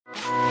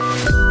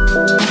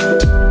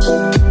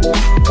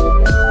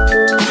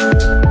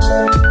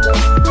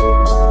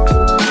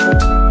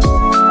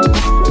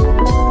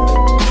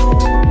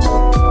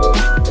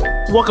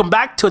welcome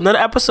back to another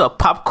episode of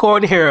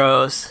Popcorn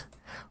Heroes.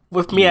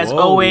 With me, as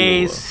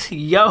always,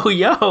 yo,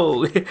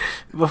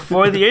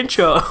 before the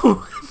intro.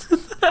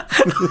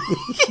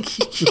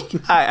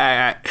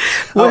 Alright.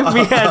 With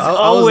me, as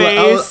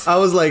always. I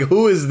was like,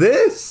 who is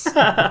this?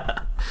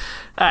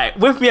 Alright,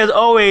 with me, as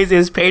always,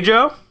 is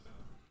Pedro.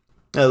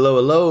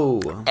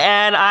 Hello.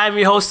 And I'm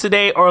your host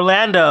today,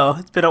 Orlando.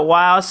 It's been a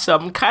while, so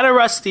I'm kind of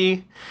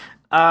rusty.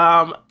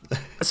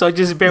 So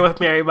just bear with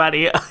me,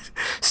 everybody.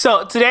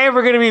 So today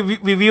we're going to be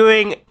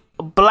reviewing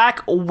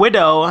Black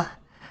Widow,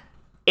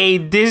 a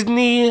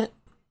Disney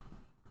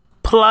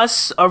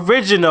Plus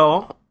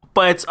original,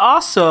 but it's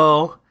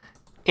also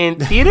in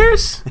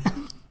theaters.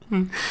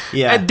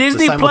 Yeah, a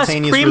Disney Plus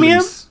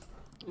Premium.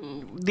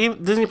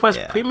 Disney Plus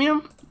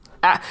Premium.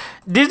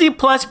 Disney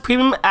Plus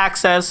Premium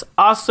Access,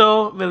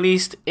 also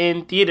released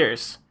in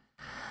theaters.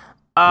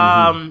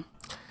 So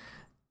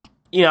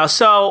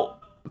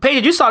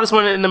Paige, you saw this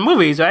one in the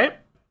movies, right?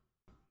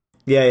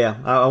 Yeah.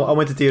 I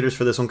went to theaters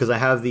for this one because I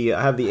have the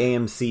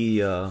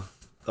AMC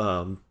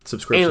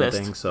subscription A-list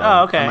thing. So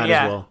okay, I might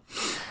as well.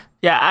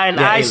 Yeah, and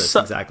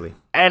exactly.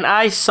 And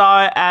I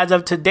saw it as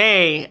of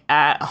today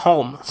at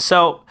home.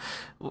 So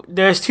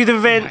there's two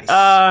different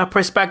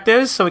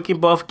perspectives, so we can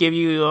both give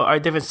you our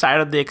different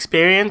side of the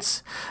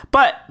experience.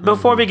 But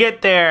before we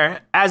get there,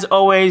 as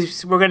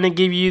always, we're going to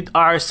give you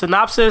our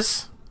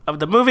synopsis of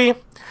the movie.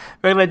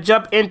 We're going to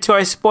jump into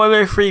our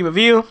spoiler-free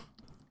review,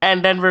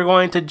 and then we're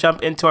going to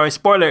jump into our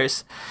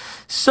spoilers.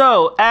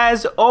 So,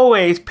 as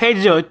always,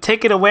 Pedro,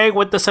 take it away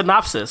with the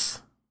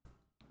synopsis.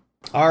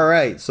 All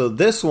right, so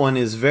this one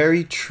is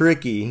very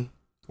tricky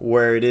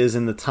where it is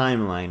in the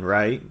timeline,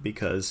 right?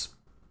 Because,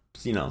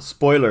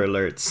 spoiler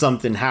alert,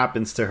 something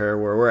happens to her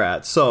where we're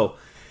at. So,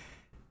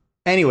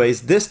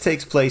 anyways, this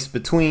takes place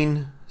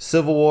between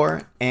Civil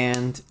War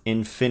and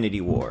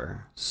Infinity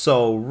War.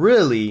 So,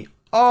 really,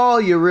 all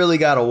you really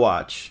gotta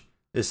watch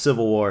is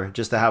Civil War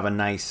just to have a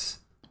nice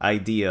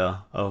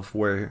idea of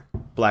where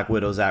Black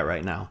Widow's at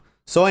right now.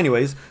 So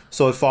anyways,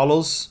 it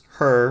follows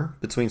her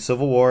between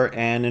Civil War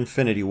and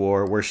Infinity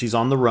War, where she's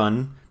on the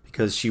run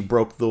because she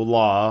broke the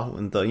law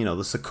and the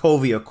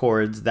Sokovia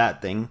Accords,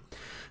 that thing.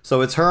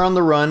 So it's her on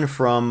the run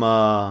from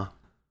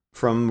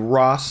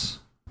Ross,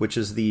 which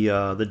is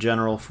the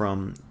general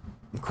from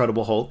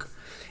Incredible Hulk,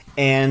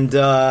 and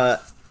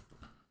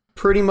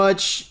pretty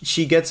much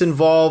she gets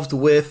involved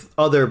with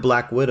other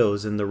Black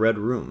Widows in the Red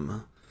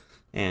Room.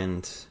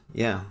 And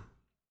yeah,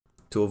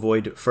 to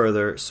avoid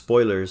further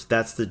spoilers,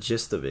 that's the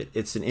gist of it.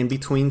 It's an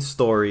in-between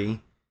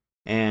story,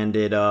 and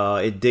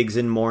it digs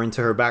in more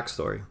into her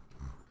backstory.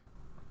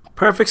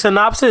 Perfect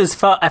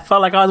synopsis. I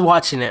felt like I was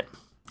watching it.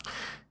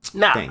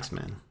 Now, thanks,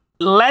 man.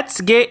 Let's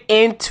get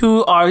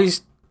into our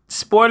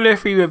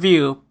spoiler-free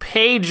review.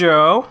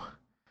 Pedro,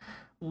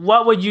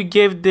 what would you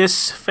give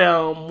this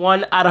film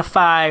 1 out of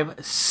 5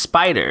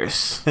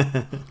 spiders?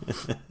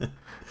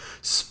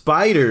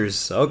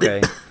 Spiders,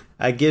 okay.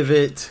 I give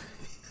it...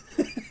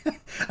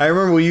 I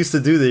remember we used to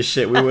do this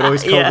shit. We would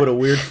always come up with a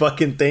weird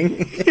fucking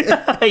thing.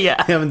 Yeah.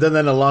 I haven't done that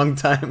in a long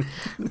time.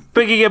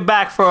 Bringing it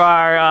back for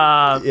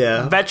our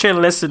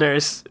veteran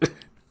listeners.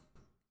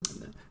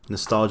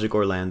 Nostalgic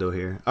Orlando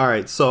here. All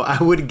right, so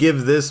I would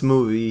give this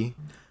movie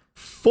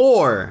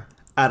 4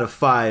 out of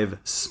 5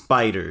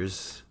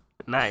 spiders.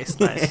 Nice.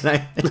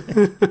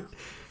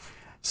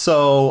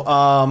 So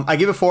I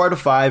give it 4 out of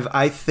 5.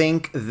 I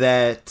think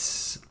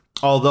that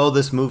although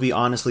this movie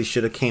honestly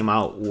should have came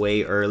out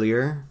way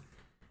earlier,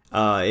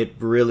 it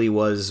really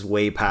was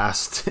way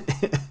past.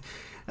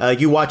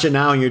 You watch it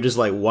now and you're just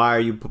like, why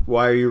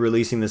are you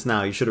releasing this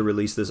now? You should have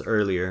released this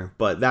earlier.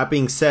 But that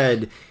being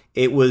said,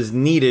 it was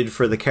needed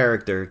for the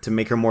character to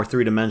make her more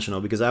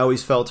three-dimensional, because I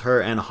always felt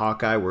her and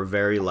Hawkeye were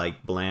very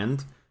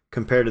bland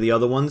compared to the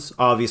other ones,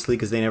 obviously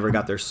because they never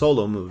got their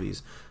solo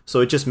movies. So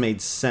it just made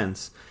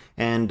sense.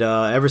 And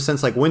ever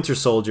since Winter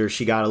Soldier,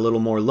 she got a little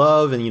more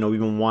love, and we've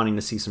been wanting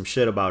to see some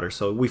shit about her.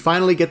 So we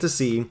finally get to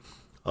see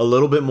a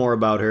little bit more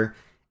about her,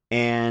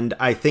 and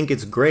I think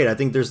it's great. I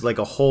think there's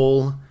a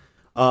whole,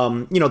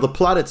 the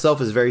plot itself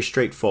is very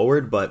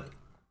straightforward, but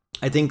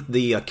I think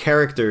the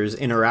characters'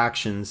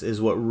 interactions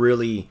is what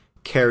really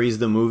carries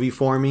the movie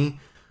for me.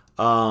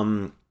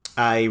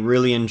 I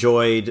really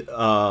enjoyed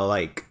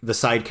the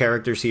side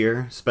characters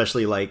here,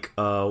 especially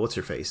what's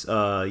her face,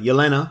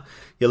 Yelena.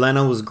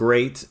 Yelena was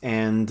great,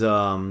 and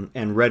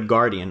Red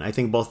Guardian. I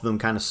think both of them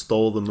kind of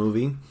stole the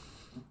movie.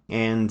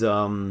 And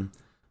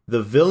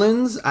the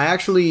villains, I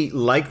actually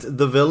liked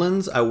the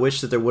villains. I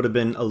wish that there would have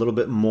been a little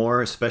bit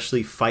more,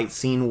 especially fight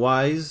scene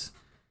wise.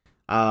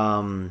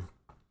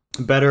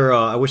 Better.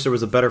 I wish there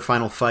was a better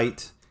final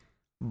fight.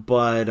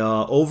 But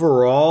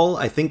overall,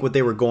 I think what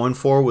they were going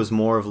for was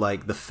more of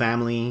the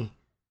family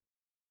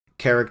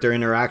character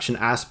interaction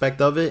aspect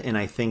of it, and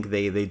I think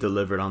they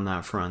delivered on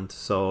that front.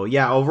 So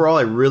yeah, overall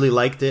I really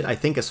liked it. I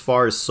think as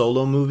far as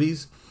solo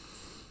movies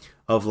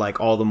of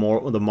all the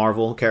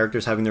Marvel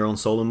characters having their own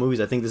solo movies,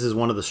 I think this is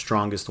one of the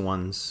strongest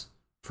ones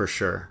for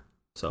sure.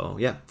 So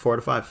yeah, 4 out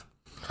of 5.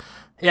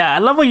 Yeah, I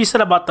love what you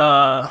said about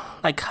the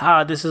like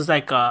how this is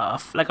like a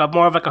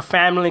more of like a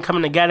family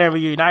coming together and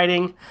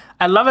reuniting.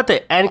 I love at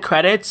the end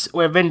credits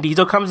where Vin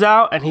Diesel comes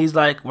out and he's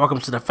like, "Welcome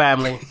to the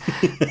family."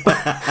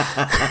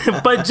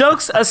 But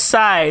jokes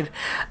aside,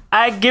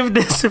 I give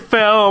this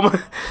film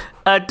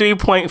a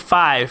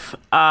 3.5.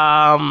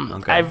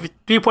 Okay. I've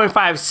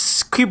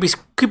 3.5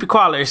 creepy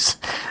crawlers.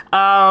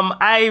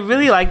 I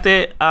really liked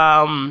it.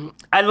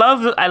 I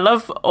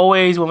love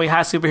always when we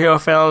have superhero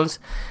films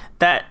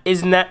that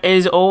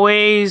is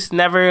always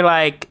never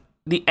like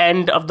the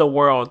end of the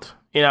world.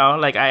 You know,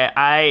 like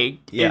I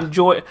Yeah.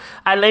 enjoy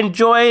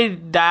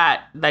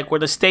that, like where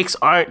the stakes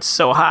aren't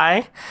so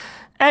high.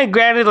 And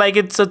granted, like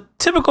it's a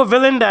typical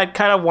villain that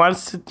kind of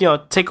wants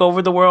to, take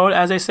over the world,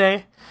 as they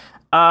say.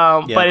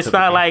 But it's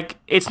not typical. like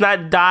it's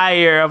not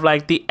dire of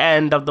like the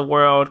end of the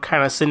world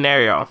kind of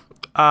scenario.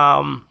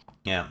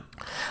 Yeah.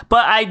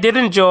 But I did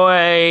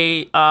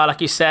enjoy,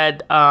 like you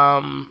said,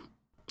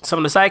 some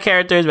of the side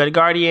characters, Red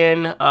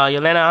Guardian,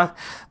 Yelena.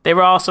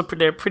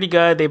 They're pretty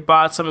good. They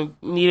brought some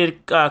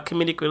needed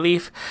comedic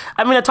relief.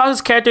 I mean,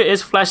 Natasha's character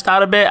is fleshed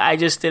out a bit. I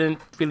just didn't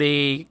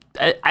really.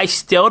 I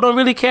still don't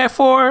really care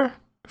for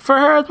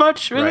her as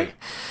much, really.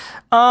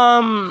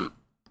 Right.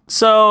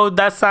 So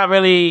that's not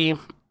really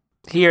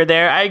here or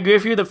there. I agree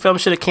with you. The film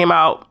should have came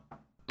out,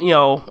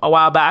 a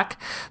while back.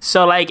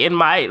 So like in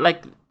my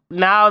like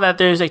now that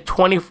there's like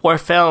 24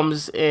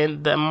 films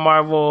in the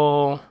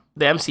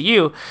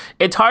MCU,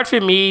 it's hard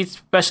for me,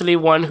 especially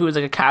one who's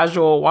like a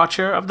casual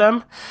watcher of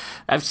them.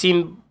 I've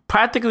seen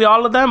practically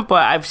all of them,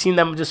 but I've seen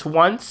them just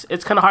once.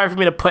 It's kind of hard for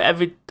me to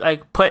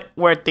put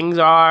where things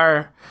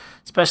are,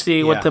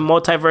 especially with the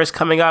multiverse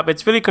coming up.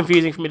 It's really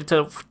confusing for me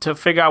to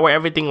figure out where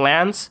everything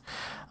lands.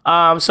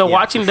 So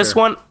watching this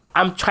one,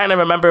 I'm trying to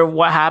remember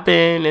what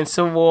happened in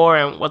Civil War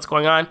and what's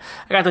going on.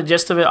 I got the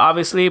gist of it,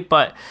 obviously,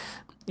 but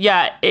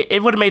yeah,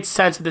 it would have made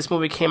sense if this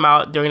movie came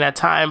out during that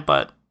time,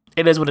 but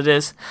it is what it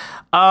is.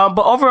 But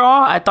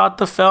overall, I thought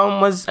the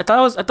film was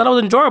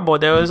enjoyable.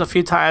 There was a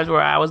few times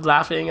where I was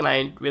laughing, and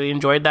I really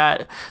enjoyed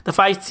that. The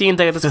fight scenes,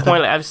 like, at this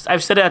point, like,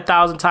 I've said it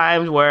 1,000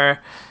 times,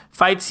 where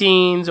fight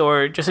scenes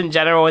or just in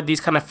general with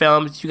these kind of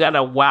films, you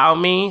gotta wow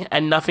me,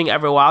 and nothing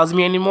ever wows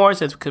me anymore,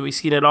 since because we've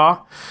seen it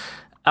all.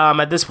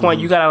 At this point,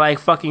 you gotta like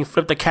fucking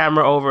flip the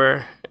camera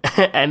over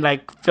and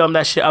like film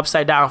that shit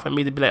upside down for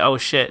me to be like, oh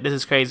shit, this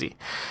is crazy.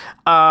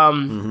 So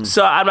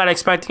I'm not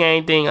expecting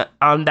anything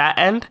on that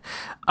end.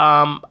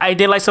 I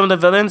did like some of the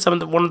villains.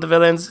 One of the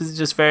villains is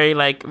just very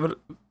like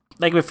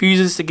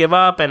refuses to give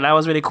up, and that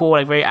was really cool.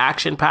 Like very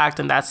action packed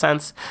in that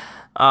sense.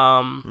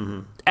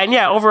 And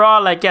yeah,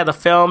 overall, like the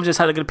film just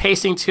had a good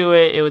pacing to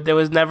it. There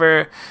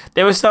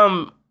was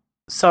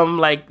some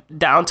like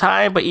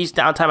downtime, but each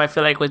downtime I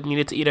feel like was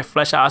needed to either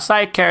flesh out a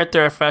side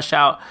character or flesh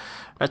out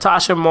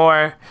Natasha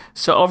more.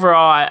 So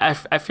overall,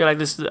 I feel like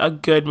this is a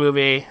good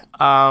movie.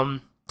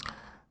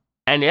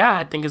 And yeah,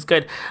 I think it's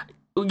good.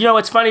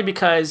 It's funny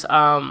because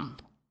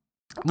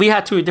we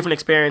had two different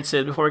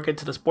experiences before we get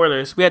to the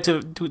spoilers. We had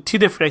to do two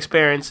different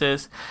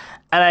experiences.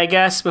 And I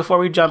guess before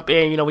we jump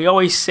in, we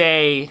always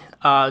say,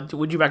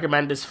 would you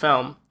recommend this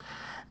film?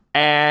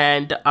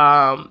 And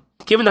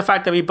given the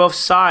fact that we both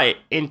saw it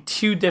in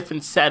two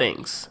different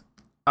settings,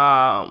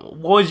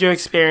 what was your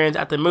experience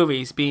at the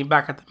movies, being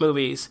back at the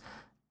movies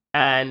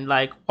and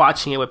like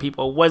watching it with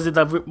people? Was it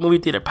the movie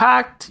theater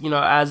packed,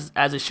 as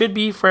it should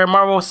be for a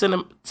Marvel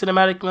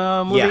cinematic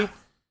movie? Yeah.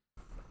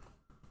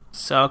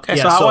 So okay,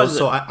 so how was it?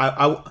 So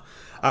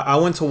I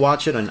went to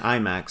watch it on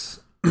IMAX,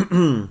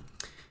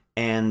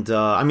 and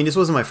I mean, this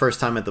wasn't my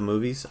first time at the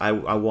movies. I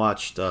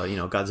watched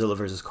Godzilla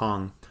vs.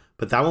 Kong,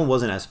 but that one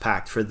wasn't as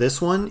packed. For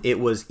this one, it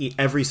was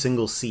every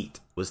single seat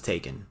was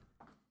taken.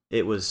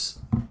 It was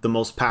the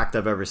most packed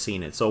I've ever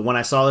seen it. So when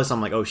I saw this,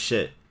 I'm like, oh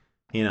shit,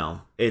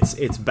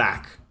 it's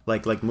back.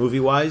 Like movie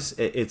wise,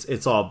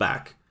 it's all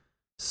back.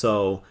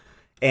 So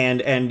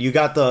and you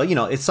got the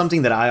it's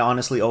something that I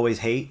honestly always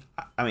hate.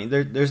 I mean,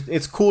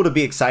 it's cool to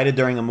be excited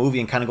during a movie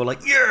and kind of go like,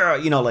 yeah,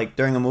 like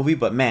during a movie.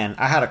 But man,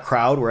 I had a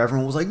crowd where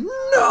everyone was like,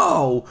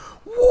 no,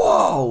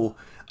 whoa.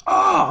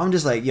 Oh, I'm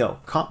just like, yo,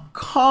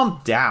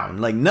 calm down.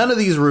 Like, none of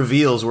these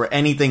reveals were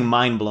anything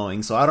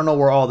mind-blowing, so I don't know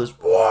where all this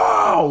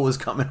whoa was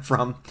coming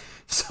from.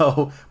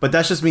 So, but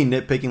that's just me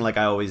nitpicking like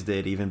I always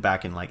did, even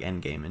back in like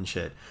Endgame and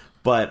shit.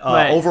 But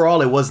Right.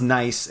 Overall, it was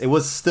nice. It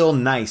was still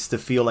nice to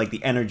feel like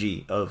the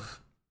energy of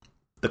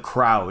the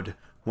crowd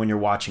when you're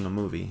watching a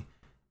movie.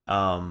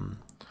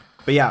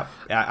 But yeah,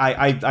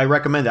 I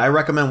recommend it. I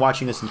recommend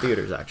watching this in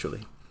theaters,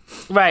 actually.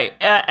 Right,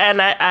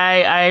 and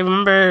I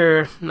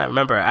remember.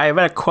 I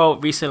read a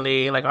quote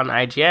recently, like on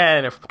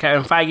IGN or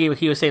Kevin Feige.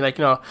 He was saying like,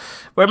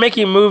 we're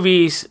making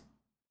movies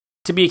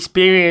to be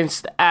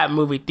experienced at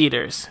movie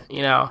theaters,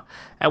 and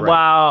Right.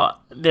 while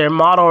their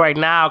model right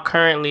now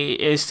currently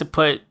is to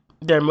put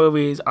their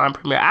movies on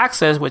Premier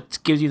Access,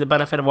 which gives you the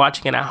benefit of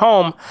watching it at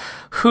home,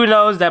 who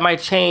knows, that might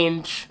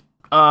change.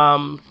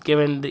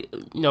 Given the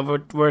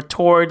we're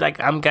toward, like,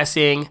 I'm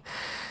guessing,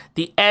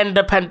 the end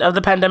of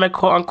the pandemic,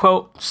 quote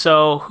unquote.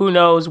 So who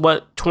knows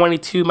what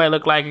 22 might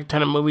look like in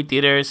terms of movie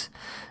theaters.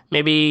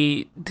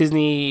 maybe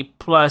Disney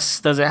Plus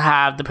doesn't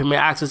have the premiere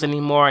access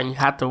anymore and you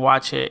have to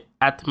watch it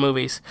at the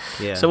movies.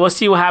 Yeah. So we'll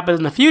see what happens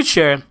in the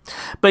future.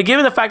 But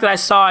given the fact that I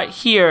saw it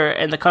here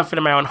in the comfort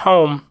of my own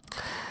home,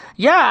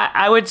 yeah,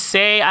 I would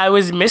say I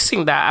was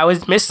missing that. I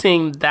was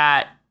missing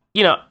that,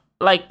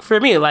 like for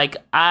me, like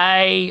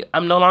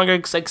I'm no longer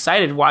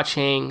excited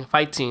watching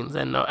fight scenes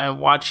and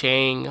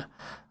watching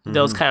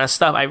those kind of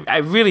stuff. I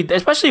really,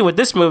 especially with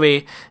this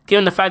movie,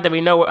 given the fact that we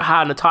know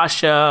how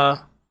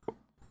Natasha,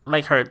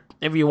 like her,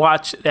 if you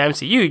watch the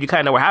MCU, you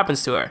kind of know what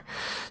happens to her.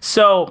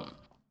 So,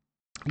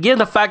 given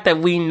the fact that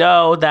we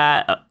know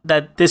that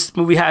this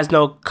movie has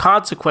no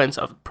consequence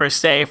per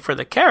se for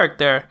the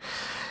character,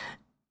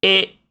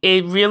 it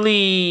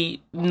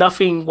really,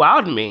 nothing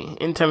wowed me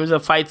in terms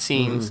of fight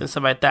scenes and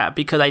stuff like that,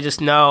 because I just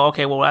know,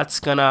 okay, well, that's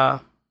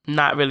gonna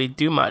not really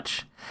do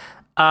much.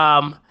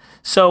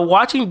 So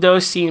watching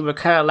those scenes were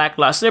kind of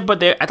lackluster,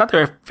 but I thought they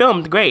were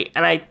filmed great.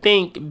 And I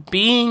think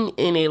being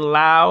in a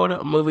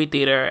loud movie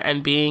theater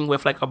and being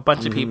with like a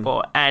bunch of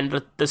people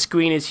and the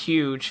screen is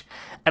huge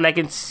and I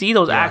can see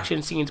those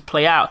action scenes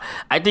play out,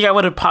 I think I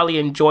would have probably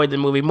enjoyed the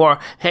movie more.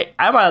 Hey,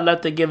 I might have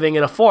left it giving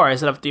it a 4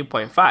 instead of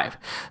 3.5.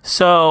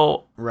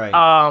 So, right.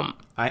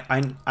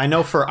 I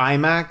know for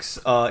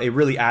IMAX, it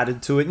really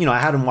added to it. I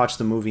hadn't watched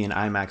the movie in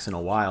IMAX in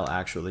a while,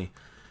 actually.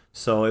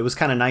 So it was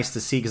kind of nice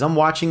to see, because I'm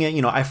watching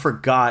it, I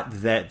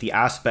forgot that the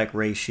aspect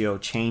ratio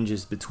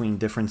changes between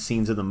different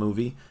scenes of the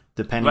movie,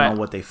 depending on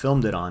what they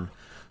filmed it on.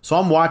 So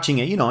I'm watching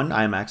it, in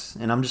IMAX,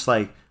 and I'm just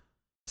like,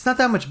 it's not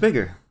that much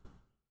bigger.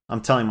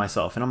 I'm telling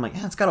myself, and I'm like,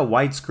 it's got a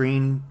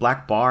widescreen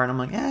black bar, and I'm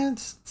like,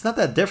 it's not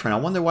that different. I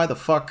wonder why the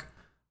fuck,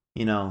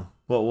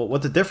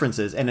 what the difference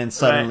is. And then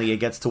suddenly it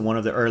gets to one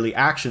of the early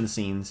action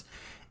scenes,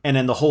 and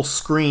then the whole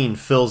screen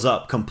fills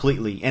up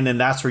completely, and then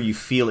that's where you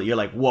feel it. You're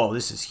like, whoa,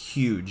 this is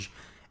huge.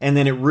 And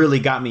then it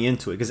really got me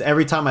into it, because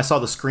every time I saw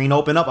the screen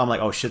open up, I'm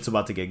like, oh, shit's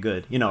about to get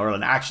good, or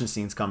an action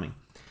scene's coming.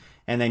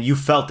 And then you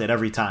felt it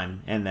every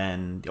time. And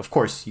then, of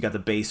course, you got the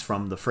bass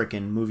from the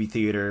freaking movie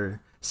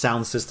theater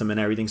sound system and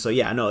everything. So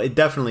yeah, no, it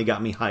definitely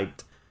got me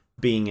hyped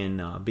being in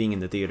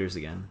the theaters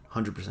again,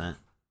 100%.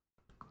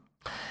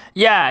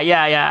 Yeah.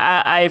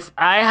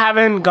 I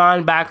haven't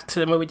gone back to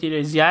the movie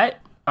theaters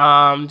yet,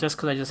 just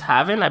because I just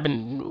haven't. I've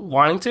been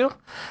wanting to,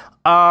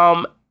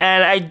 and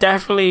I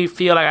definitely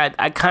feel like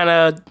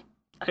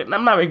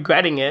I'm not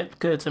regretting it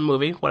because it's a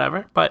movie,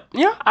 whatever. But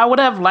yeah, I would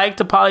have liked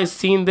to probably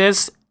seen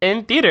this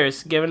in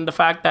theaters, given the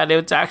fact that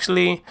it's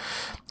actually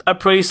a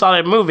pretty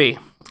solid movie.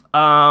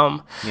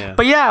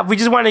 But yeah, we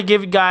just want to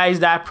give you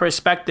guys that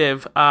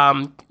perspective.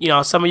 Some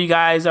of you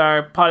guys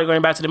are probably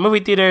going back to the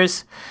movie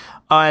theaters,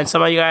 and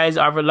some of you guys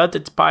are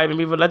reluctant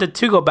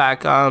to go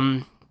back.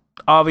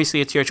 Obviously,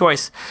 it's your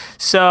choice.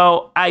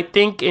 So I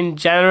think in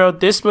general,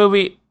 this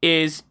movie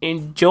is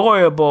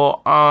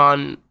enjoyable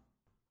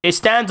it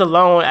stands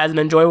alone as an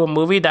enjoyable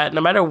movie that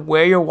no matter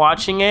where you're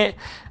watching it,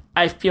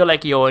 I feel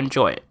like you'll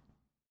enjoy it.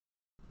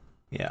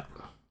 Yeah.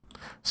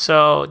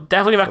 So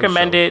definitely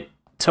recommend it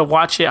to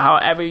watch it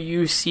however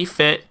you see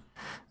fit.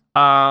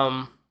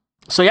 So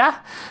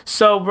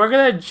we're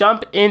going to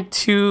jump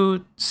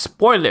into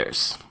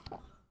spoilers.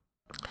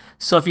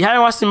 So if you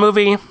haven't watched the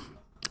movie,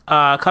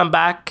 come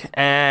back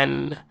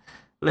and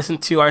listen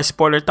to our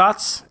spoiler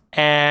thoughts.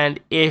 And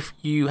if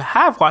you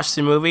have watched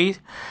the movie,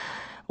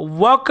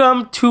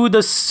 welcome to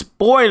the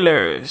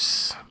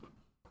spoilers.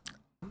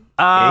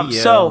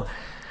 So,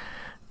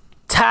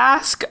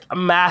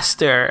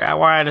 Taskmaster, I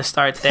wanted to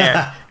start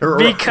there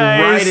because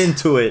right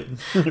into it.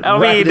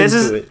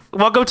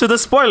 Welcome to the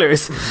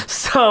spoilers.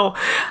 So,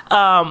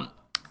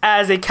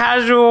 as a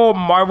casual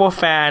Marvel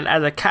fan,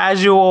 as a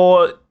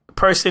casual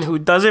person who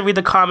doesn't read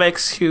the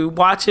comics, who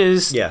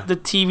watches the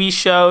TV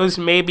shows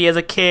maybe as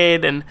a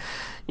kid and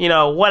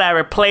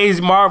whatever,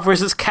 plays Marvel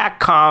vs.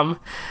 Capcom,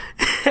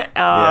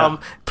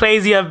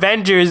 plays the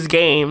Avengers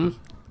game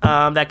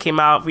that came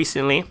out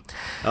recently.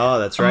 Oh,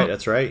 that's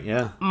right.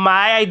 Yeah.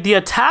 My idea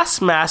of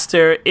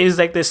Taskmaster is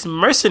like this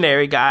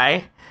mercenary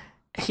guy,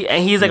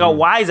 and he's like a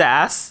wise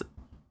ass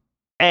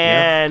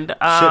and shit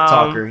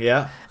talker.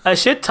 Yeah. A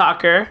shit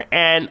talker,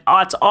 and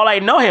that's all I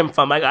know him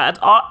from. Like that's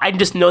all I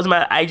just know him.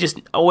 I just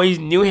always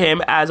knew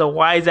him as a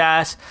wise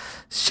ass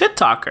shit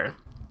talker,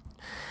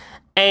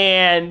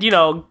 and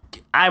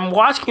I'm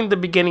watching the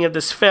beginning of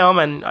this film,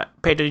 and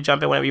Pedro, you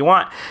jump in whenever you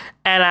want.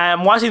 And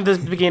I'm watching the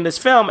beginning of this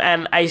film,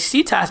 and I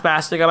see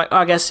Taskmaster. I'm like, oh,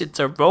 I guess it's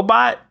a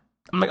robot.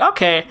 I'm like,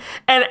 okay,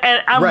 and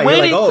I'm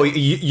waiting. You're like,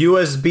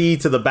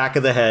 USB to the back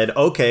of the head.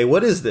 Okay,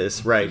 what is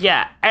this? Right.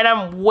 Yeah, and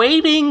I'm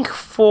waiting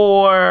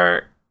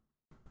for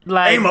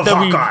aim of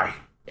Hawkeye.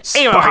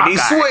 Spidey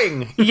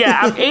swing. Yeah,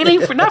 I'm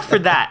aiming for not for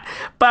that,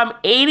 but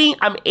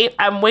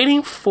I'm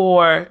waiting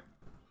for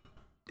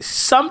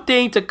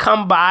something to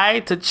come by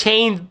to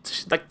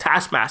change like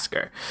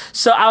Taskmaster.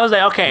 So I was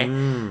like,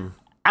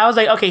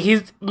 okay.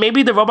 He's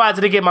maybe the robot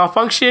didn't get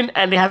malfunction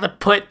and they have to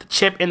put the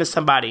chip into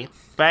somebody,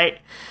 right?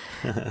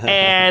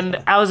 And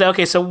I was like,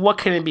 okay, so what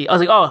can it be? I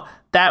was like, oh,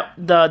 that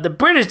the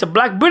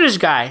black British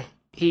guy.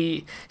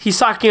 He's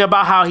talking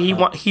about how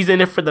he's in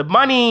it for the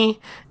money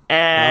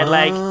and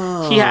like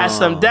he has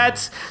some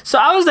debts. So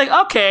I was like,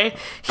 okay,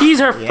 he's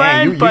her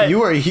friend, but you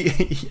were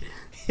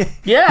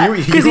yeah,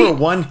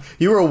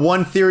 you were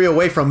one theory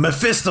away from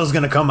Mephisto's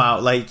gonna come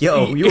out. Like,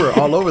 yo, you were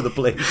all over the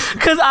place.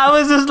 Because I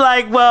was just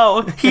like,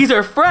 well, he's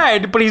her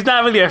friend, but he's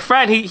not really a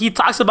friend. He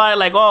talks about it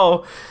like,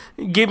 oh,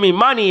 give me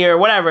money or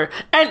whatever.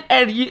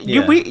 And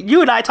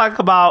you and I talk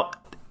about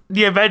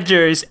the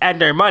Avengers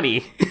and their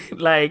money.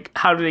 Like,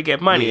 how do they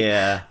get money?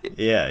 Yeah.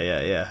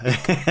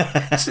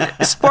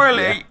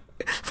 Spoiler. Yeah.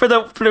 For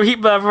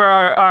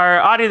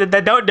our audience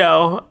that don't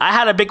know, I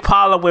had a big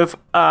problem with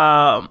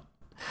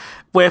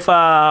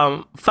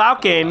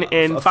Falcon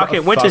and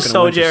Falcon Winter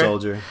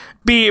Soldier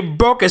being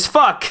broke as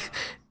fuck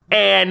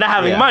and not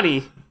having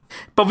money.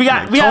 But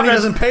Tony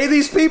doesn't pay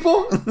these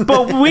people.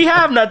 But we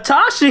have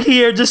Natasha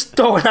here just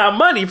throwing out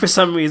money for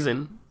some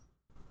reason.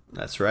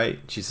 That's right.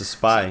 She's a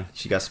spy.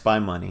 She got spy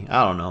money.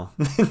 I don't know.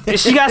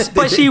 She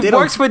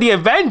works for the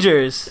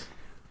Avengers.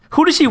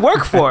 Who does she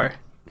work for?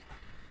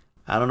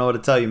 I don't know what to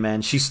tell you,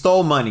 man. She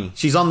stole money.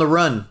 She's on the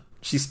run.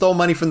 She stole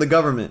money from the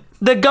government.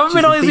 The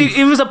government don't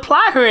even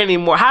supply her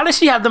anymore. How does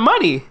she have the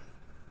money?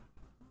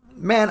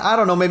 Man, I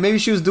don't know. Maybe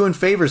she was doing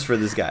favors for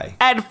this guy.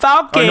 And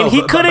Falcon,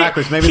 he couldn't.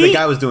 Backwards. Maybe the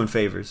guy was doing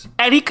favors.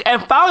 And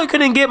Falcon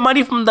couldn't get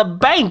money from the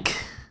bank.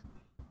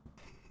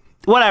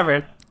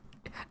 Whatever.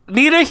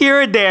 Neither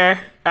here or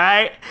there. All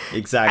right.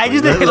 Exactly. I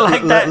just didn't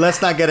like that.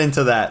 Let's not get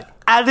into that.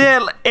 I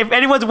didn't. If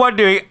anyone's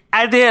wondering,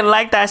 I didn't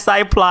like that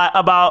side plot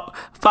about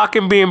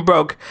fucking being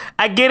broke.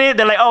 I get it.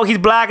 They're like, oh, he's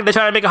black and they're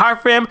trying to make it hard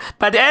for him.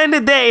 But at the end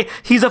of the day,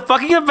 he's a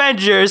fucking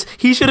Avengers.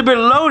 He should have been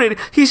loaded.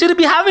 He shouldn't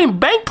be having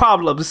bank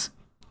problems.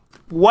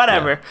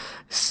 Whatever. Yeah.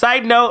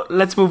 Side note.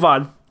 Let's move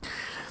on.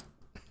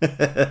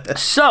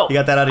 So you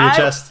got that out of your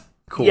chest?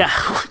 Cool. Yeah.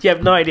 You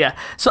have no idea.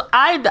 So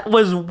I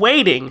was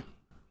waiting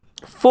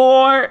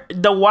for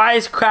the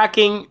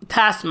wisecracking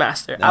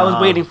Taskmaster. I was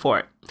waiting for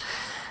it.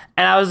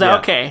 And I was like,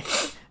 okay.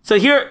 So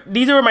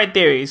these were my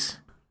theories.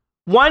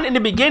 One, in the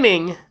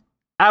beginning,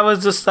 I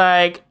was just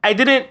like,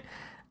 when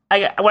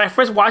I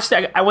first watched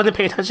it, I wasn't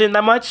paying attention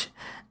that much.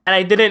 And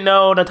I didn't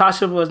know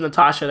Natasha was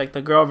Natasha, like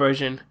the girl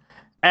version.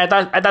 And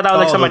I thought that was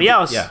like somebody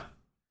else. Yeah.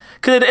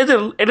 Because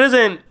it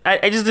isn't.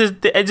 I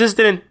just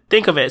didn't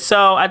think of it.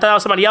 So I thought that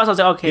was somebody else. I was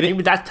like, okay,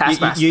 maybe that's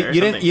Taskmaster.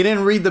 You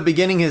didn't read the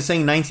beginning as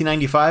saying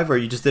 1995, or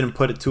you just didn't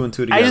put it two and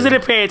two together. I just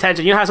didn't pay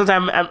attention. You know how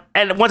sometimes,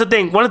 and one of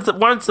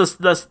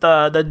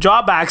the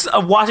drawbacks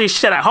of watching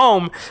shit at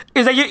home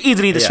is that you're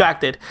easily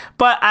distracted.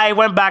 But I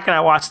went back and I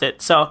watched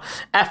it. So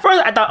at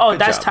first I thought, oh,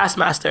 that's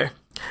Taskmaster,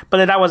 but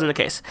then that wasn't the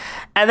case.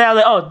 And then I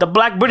was like, oh, the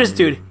black British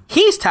dude,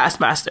 he's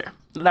Taskmaster.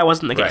 That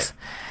wasn't the case.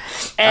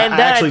 And I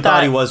actually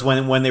thought he was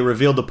when they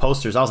revealed the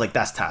posters. I was like,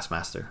 that's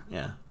Taskmaster.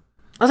 Yeah.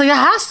 I was like, it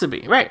has to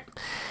be, right?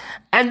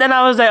 And then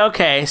I was like,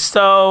 okay,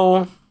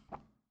 so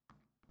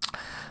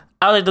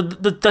I was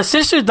like, the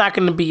sister's not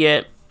going to be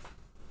it.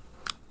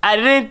 I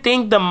didn't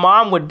think the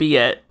mom would be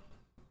it.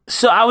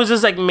 So I was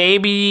just like,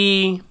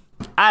 maybe,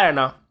 I don't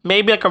know,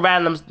 maybe like a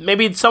random,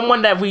 maybe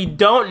someone that we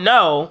don't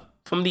know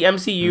from the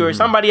MCU or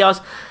somebody else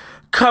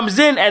comes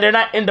in and they're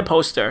not in the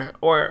poster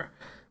or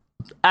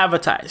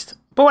advertised.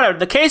 But whatever.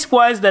 The case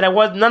was that I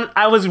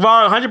was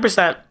wrong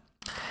 100%,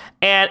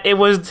 and it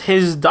was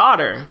his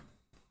daughter.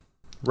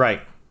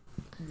 Right.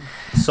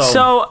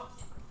 So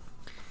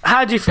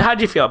how'd you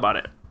feel about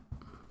it?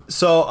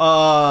 So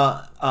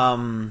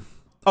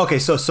okay,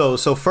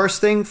 so first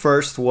thing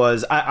first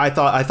was I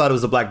thought it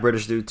was the black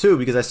British dude too,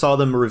 because I saw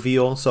them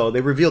reveal. So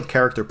they revealed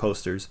character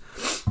posters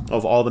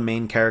of all the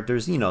main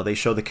characters. You know, they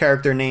show the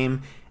character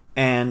name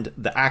and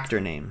the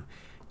actor name.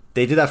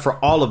 They did that for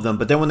all of them,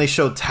 but then when they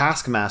showed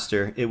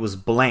Taskmaster, it was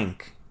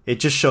blank. It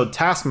just showed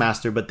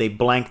Taskmaster, but they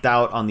blanked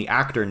out on the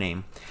actor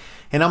name.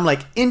 And I'm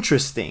like,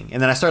 interesting.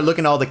 And then I started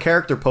looking at all the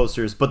character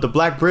posters, but the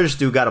black British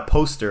dude got a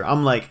poster.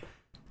 I'm like,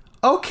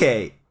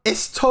 okay,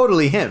 it's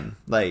totally him.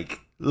 Like,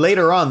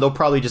 later on, they'll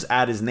probably just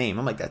add his name.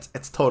 I'm like,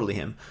 it's totally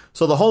him.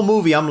 So the whole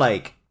movie, I'm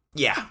like,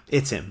 yeah,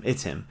 it's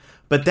him.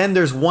 But then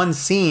there's one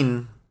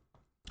scene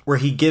where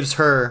he gives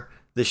her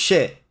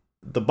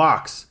the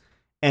box.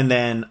 And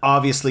then,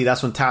 obviously,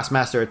 that's when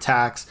Taskmaster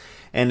attacks.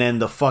 And then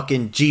the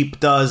fucking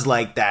Jeep does,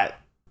 like, that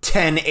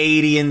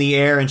 1080 in the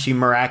air. And she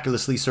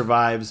miraculously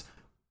survives.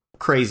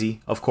 Crazy,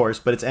 of course.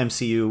 But it's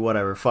MCU,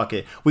 whatever. Fuck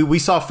it. We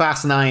saw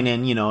Fast 9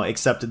 and,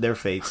 accepted their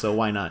fate. So,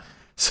 why not?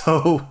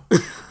 So,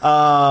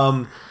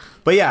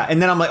 but yeah.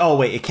 And then I'm like, oh,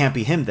 wait, it can't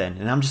be him then.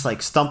 And I'm just,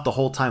 like, stumped the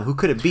whole time. Who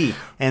could it be?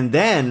 And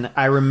then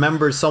I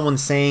remember someone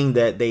saying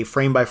that they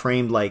frame by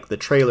framed, like, the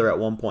trailer at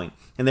one point.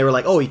 And they were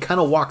like, oh, he kind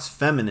of walks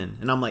feminine.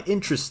 And I'm like,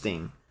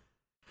 interesting.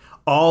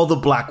 All the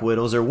Black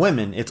Widows are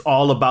women. It's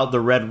all about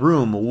the Red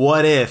Room.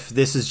 What if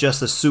this is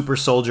just a super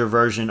soldier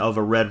version of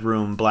a Red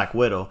Room Black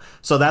Widow?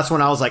 So that's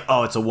when I was like,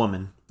 oh, it's a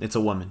woman. It's a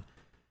woman.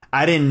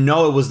 I didn't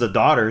know it was the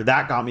daughter.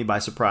 That got me by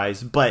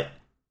surprise. But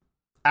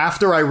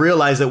after I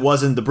realized it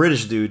wasn't the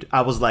British dude,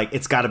 I was like,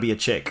 it's got to be a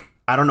chick.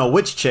 I don't know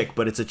which chick,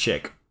 but it's a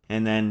chick.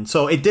 And then,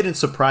 so it didn't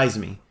surprise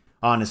me,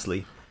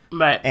 honestly.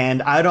 Right.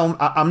 And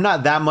I'm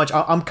not that much.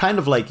 I'm kind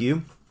of like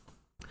you.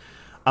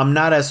 I'm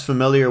not as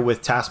familiar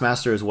with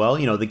Taskmaster as well.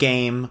 You know, the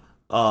game,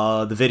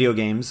 the video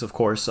games, of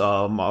course,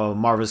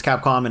 Marvel's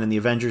Capcom and in the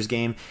Avengers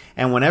game.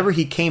 And whenever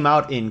he came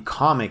out in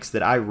comics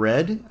that I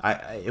read,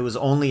 it was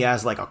only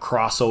as like a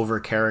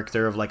crossover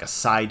character of like a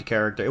side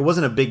character. It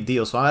wasn't a big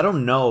deal. So I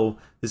don't know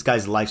this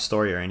guy's life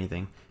story or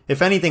anything.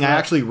 If anything, I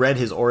actually read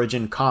his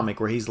origin comic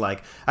where he's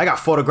like, I got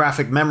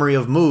photographic memory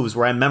of moves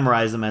where I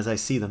memorize them as I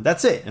see them.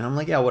 That's it. And I'm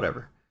like, yeah,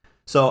 whatever.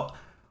 So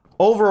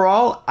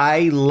overall,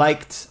 I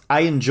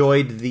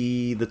enjoyed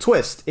the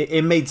twist.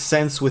 It made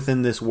sense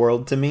within this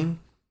world to me.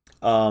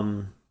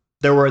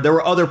 There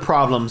were other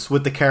problems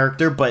with the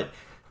character, but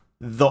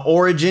the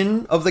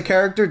origin of the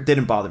character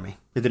didn't bother me.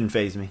 It didn't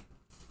faze me.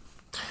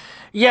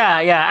 Yeah.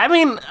 I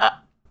mean,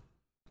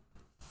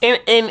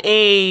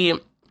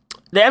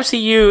 the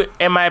MCU,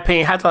 in my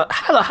opinion, has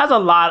a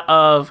lot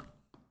of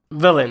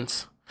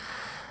villains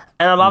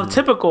and a lot of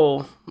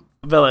typical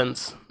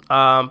villains,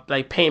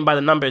 like paint by the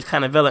numbers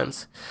kind of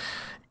villains.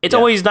 It's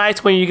always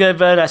nice when you get a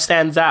villain that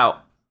stands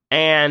out,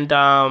 and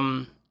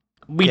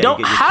we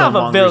don't have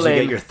a villain.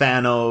 You get your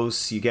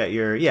Thanos, you get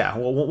your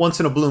once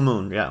in a blue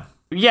moon,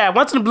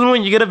 once in a blue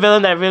moon, you get a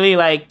villain that really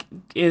like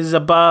is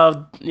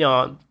above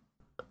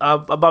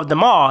above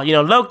them all. You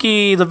know,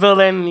 Loki is a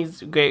villain;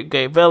 he's a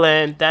great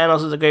villain.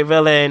 Thanos is a great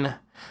villain.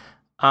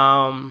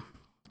 I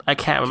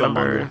can't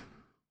remember. Killmonger.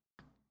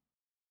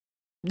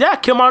 Yeah,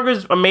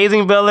 Killmonger's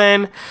amazing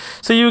villain.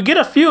 So you get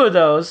a few of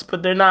those,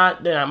 but they're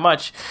not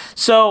much.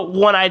 So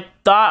when I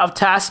thought of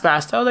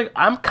Taskmaster, I was like,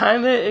 I'm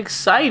kind of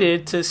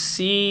excited to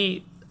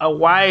see a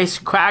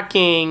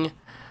wisecracking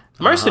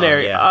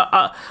mercenary,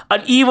 an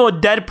evil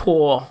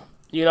Deadpool.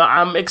 You know,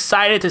 I'm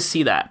excited to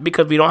see that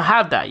because we don't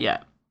have that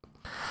yet.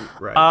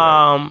 Right.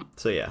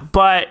 So yeah,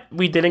 but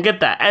we didn't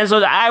get that, and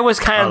so I was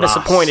kind of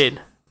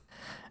disappointed.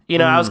 You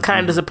know, I was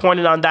kind of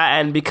disappointed on that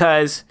end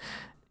because,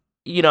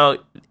 you know,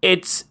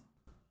 it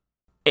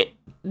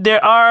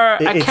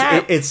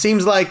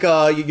seems like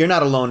you're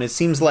not alone. It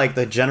seems like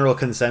the general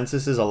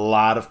consensus is a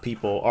lot of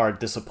people are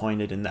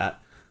disappointed in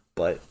that.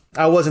 But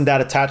I wasn't that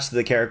attached to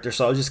the character,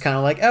 so I was just kind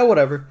of like,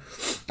 whatever.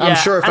 I'm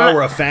sure if I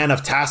were a fan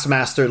of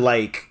Taskmaster,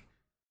 like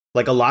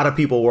a lot of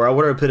people were,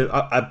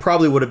 I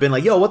probably would have been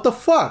like, yo, what the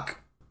fuck?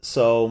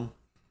 So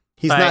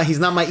he's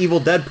not my evil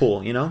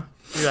Deadpool, you know?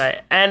 Right.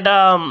 And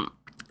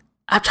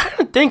I'm trying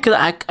to think, because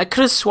I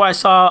could have swore I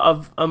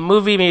saw a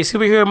movie, maybe a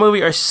superhero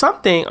movie or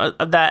something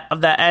of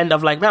that end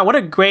of like, man, what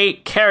a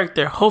great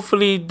character.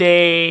 Hopefully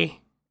they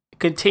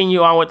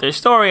continue on with their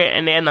story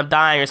and they end up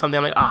dying or something.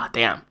 I'm like,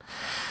 damn.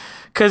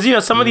 Because, you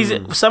know, some of these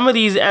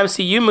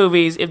MCU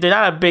movies, if they're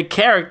not a big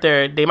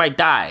character, they might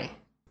die.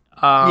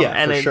 For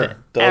sure.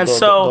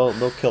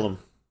 They'll kill them.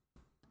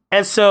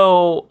 And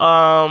so,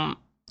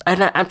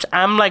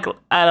 I'm like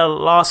at a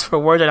loss for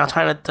words, and I'm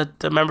trying to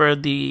remember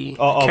the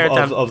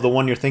character of the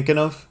one you're thinking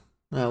of.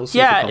 We'll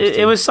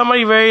it was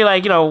somebody very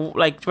like, you know,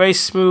 like very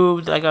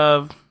smooth, like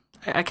I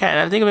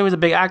think maybe it was a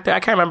big actor. I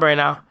can't remember right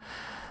now.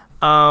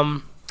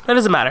 It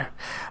doesn't matter,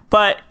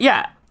 but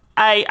yeah,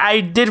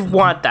 I did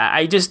want that.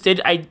 I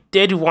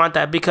did want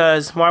that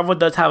because Marvel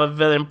does have a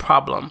villain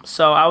problem.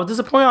 So I was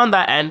disappointed on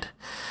that end.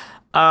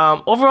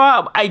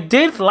 Overall, I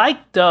did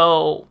like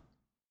though.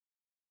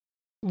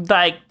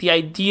 Like the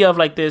idea of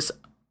like this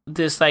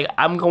like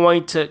I'm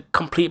going to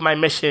complete my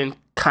mission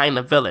kind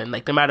of villain,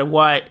 like no matter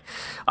what.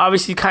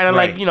 Obviously, kind of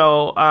like, you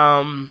know,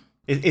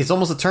 it's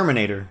almost a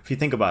Terminator if you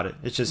think about it.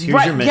 It's just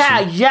here's your mission.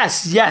 Yeah,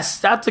 yes,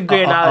 that's a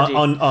great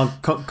analogy.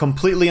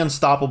 Completely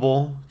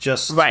unstoppable,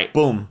 just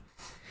boom.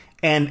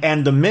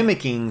 And the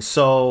mimicking.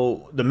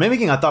 So the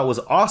mimicking I thought was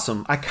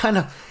awesome.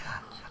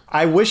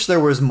 I wish there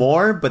was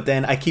more, but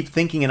then I keep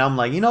thinking, and I'm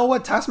like, you know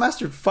what?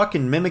 Taskmaster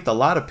fucking mimicked a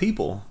lot of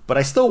people, but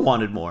I still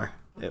wanted more.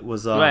 It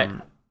was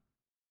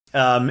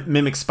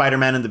mimic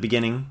Spider-Man in the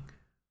beginning,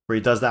 where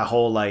he does that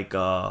whole like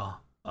grapple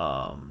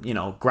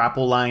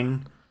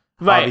line.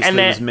 Right, obviously and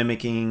then he's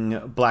mimicking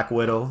Black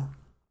Widow,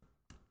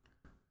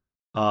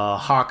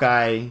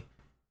 Hawkeye,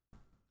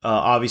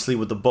 obviously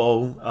with the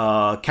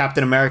bow,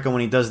 Captain America when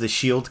he does the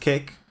shield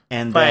kick,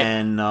 and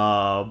then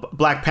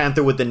Black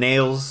Panther with the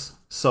nails.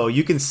 So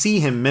you can see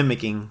him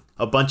mimicking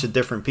a bunch of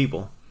different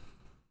people.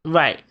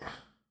 Right.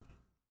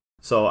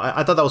 So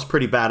I thought that was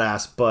pretty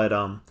badass, but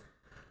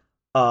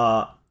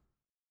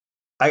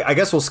I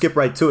guess we'll skip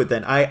right to it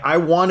then. I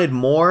wanted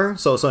more.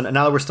 So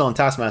now that we're still on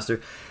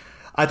Taskmaster,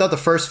 I thought the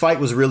first fight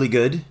was really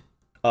good.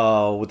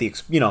 With the,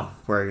 you know,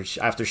 where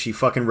after she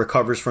fucking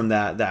recovers from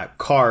that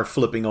car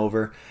flipping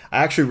over,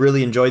 I actually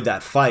really enjoyed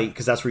that fight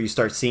because that's where you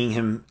start seeing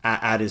him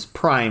at his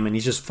prime, and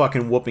he's just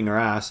fucking whooping her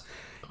ass.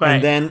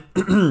 Right. And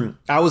then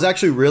I was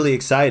actually really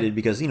excited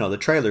because, you know, the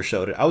trailer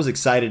showed it. I was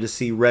excited to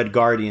see Red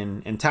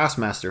Guardian and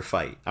Taskmaster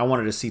fight. I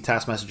wanted to see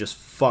Taskmaster just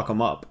fuck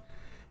him up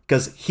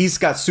because he's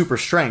got super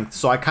strength.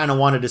 So I kind of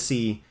wanted to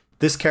see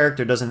this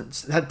character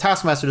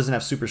Taskmaster doesn't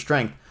have super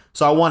strength.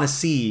 So I want to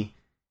see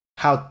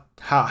how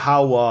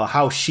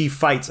she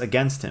fights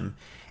against him.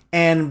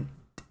 And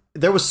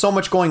there was so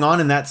much going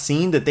on in that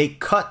scene that they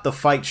cut the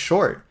fight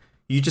short.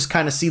 You just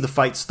kind of see the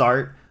fight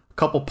start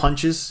couple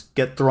punches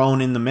get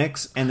thrown in the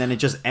mix, and then it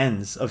just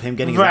ends of him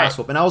getting his Right. ass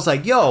whooped. And I was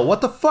like, yo,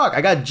 what the fuck?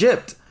 I got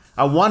gypped.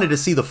 I wanted to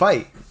see the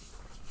fight.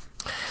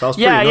 So I was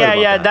pretty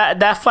annoyed about that.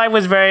 That fight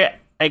was very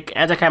like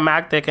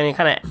anticlimactic,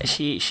 and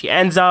she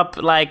ends up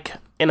like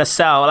in a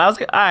cell. And I was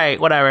like, all right,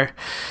 whatever.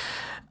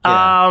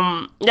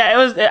 Yeah. It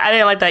was. I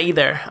didn't like that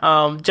either.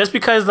 Just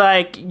because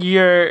like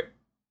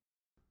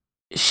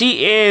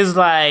she is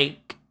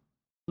like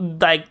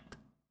the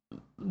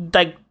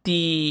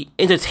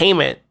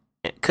entertainment.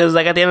 Because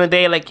like at the end of the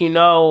day, like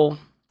the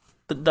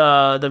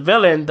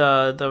villain,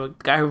 the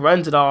guy who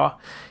runs it all,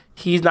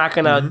 he's not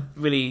gonna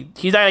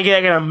he's not gonna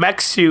get like, in a mech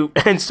suit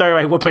and start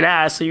like whooping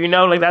ass. So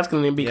like that's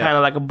gonna be kind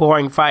of like a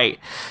boring fight.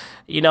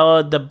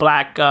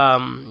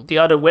 The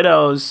other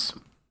widows,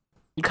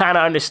 you kind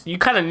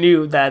of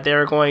knew that they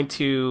were going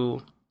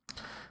to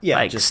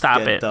just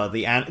stop get, it.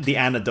 The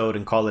antidote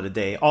and call it a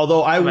day.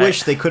 Although I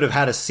wish they could have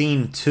had a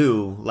scene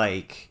too,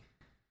 like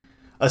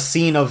a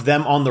scene of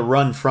them on the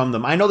run from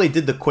them. I know they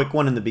did the quick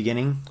one in the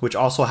beginning, which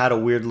also had a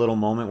weird little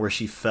moment where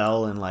she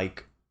fell and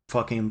like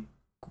fucking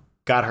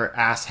got her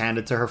ass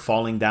handed to her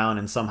falling down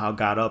and somehow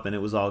got up and it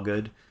was all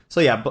good.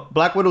 So yeah,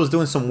 Black Widow was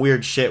doing some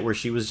weird shit where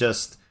she was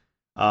just,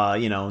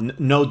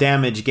 no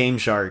damage Game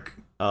Shark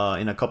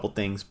in a couple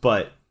things.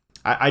 But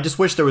I just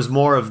wish there was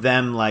more of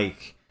them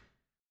like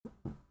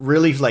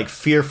really like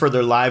fear for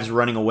their lives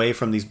running away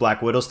from these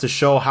Black Widows to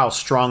show how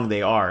strong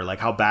they are, like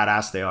how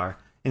badass they are.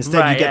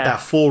 Instead, you get that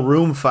full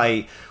room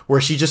fight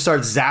where she just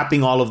starts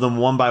zapping all of them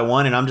one by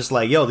one, and I'm just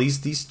like, yo,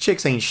 these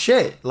chicks ain't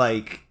shit.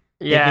 Like,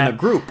 in a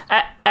group.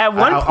 At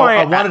one point,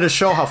 I wanted to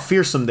show how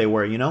fearsome they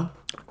were,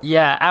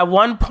 Yeah, at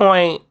one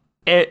point,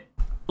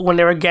 when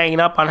they were ganging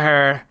up on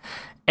her,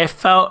 it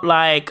felt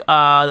like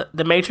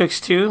The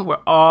Matrix 2, where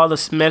all the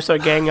Smiths are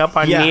ganging up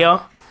on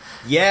Neo.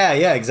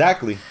 Yeah,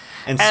 exactly.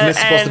 And Smith's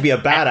supposed to be a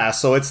badass,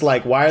 so it's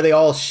like, why are they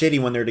all shitty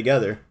when they're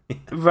together?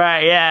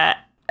 Right, yeah.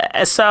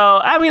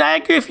 So, I mean, I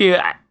agree with you.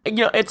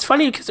 It's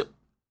funny because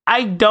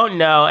I don't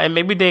know, and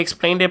maybe they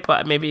explained it,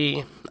 but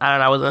maybe, I don't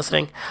know, I wasn't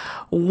listening.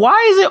 Why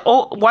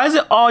is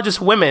it all just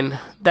women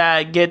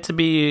that get to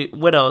be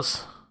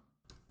widows?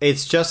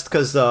 It's just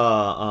because,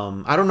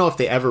 I don't know if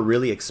they ever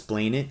really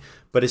explain it,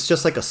 but it's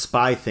just like a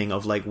spy thing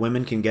of like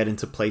women can get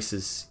into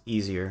places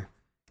easier.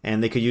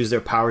 And they could use their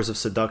powers of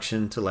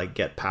seduction to like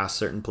get past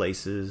certain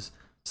places.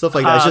 Stuff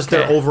like that. It's just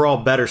they're overall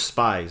better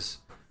spies.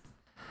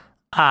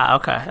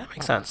 Okay, that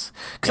makes sense.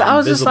 Because I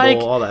was just like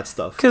all that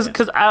stuff.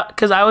 Because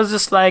I was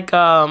just like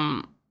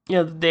obviously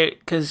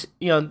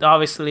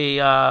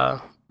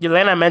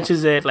Yelena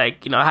mentions it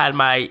like I had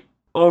my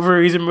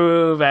ovaries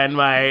removed and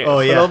my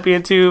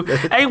fallopian tube,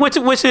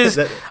 which is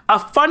a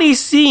funny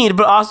scene,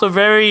 but also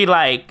very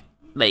like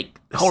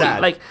holy,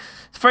 sad. Like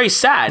it's very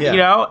sad,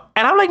 And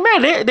I'm like,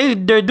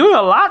 man, they're doing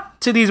a lot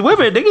to these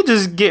women. They could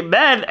just get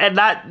mad and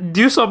not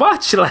do so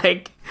much,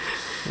 like.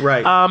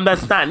 Right.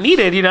 That's not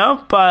needed,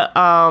 But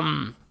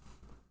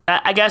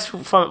I guess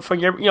from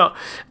your,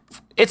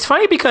 it's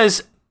funny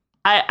because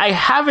I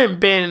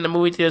haven't been in the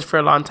movie theaters for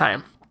a long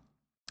time,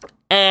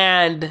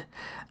 and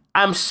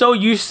I'm so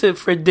used to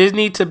for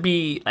Disney to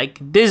be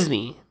like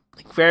Disney,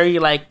 like very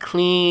like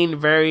clean,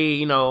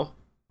 very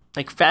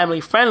like family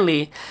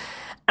friendly,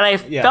 and I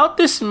felt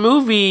this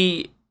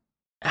movie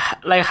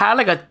like had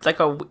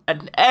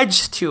an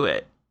edge to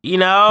it.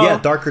 Yeah,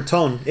 darker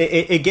tone.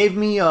 It gave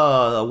me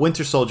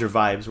Winter Soldier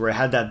vibes where it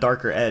had that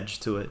darker edge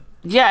to it.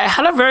 Yeah, it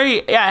had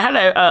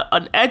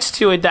an edge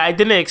to it that I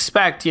didn't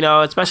expect,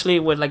 especially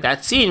with like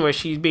that scene where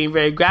she's being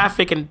very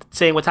graphic and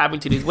saying what's happening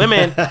to these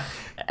women.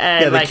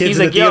 And the like kids he's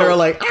in like, the theater yo, are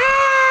like,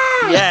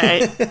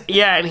 ah!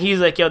 and he's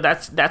like, yo,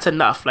 that's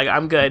enough. Like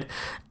I'm good.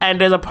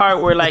 And there's a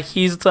part where like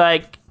he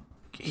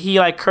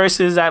like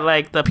curses at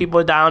like the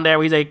people down there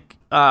where he's like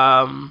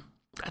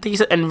I think he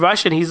said in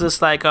Russian, he's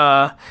just like,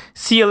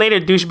 see you later,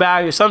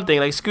 douchebag, or something.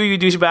 Like, screw you,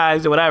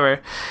 douchebags, or whatever.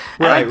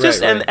 Right.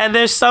 And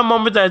there's some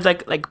moment that's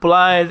like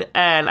blood,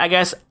 and I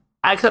guess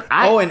and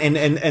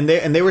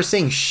they were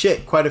saying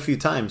shit quite a few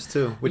times,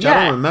 too, which I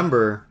don't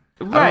remember.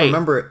 Right. I don't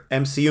remember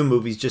MCU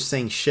movies just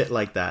saying shit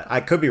like that. I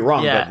could be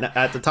wrong, but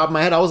at the top of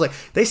my head, I was like,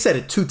 they said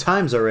it 2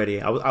 times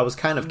already. I was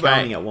kind of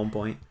counting at one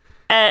point.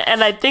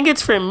 And I think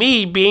it's for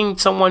me, being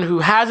someone who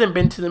hasn't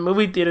been to the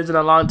movie theaters in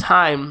a long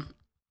time,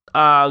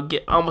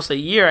 get almost a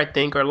year, I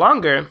think, or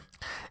longer.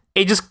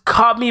 It just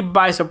caught me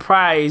by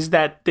surprise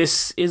that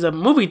this is a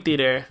movie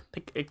theater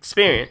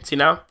experience,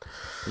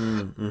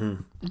 Mm-hmm.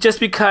 Just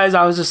because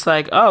I was just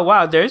like, oh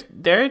wow, they're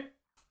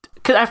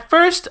because at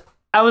first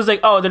I was like,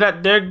 oh,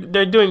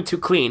 they're doing too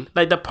clean.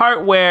 Like the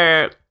part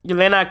where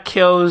Yelena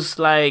kills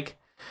like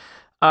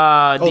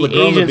the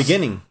girl in the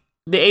beginning,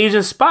 the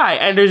Asian spy,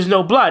 and there's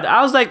no blood.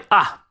 I was like,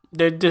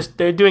 they're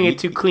doing it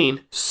too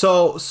clean.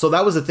 So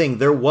that was the thing.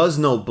 There was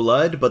no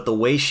blood, but the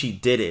way she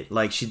did it,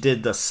 like she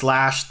did the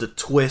slash, the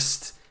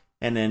twist,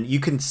 and then you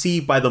can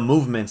see by the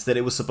movements that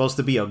it was supposed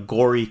to be a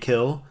gory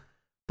kill,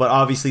 but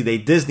obviously they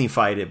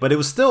Disney-fied it. But it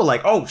was still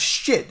like, oh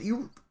shit,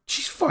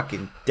 she's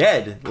fucking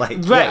dead. Like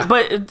right,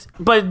 yeah.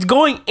 But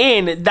going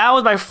in, that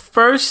was my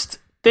first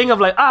thing of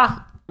like,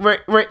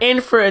 we're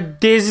in for a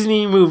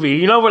Disney movie.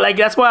 You know, we're like,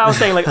 that's why I was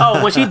saying, like,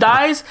 oh, when she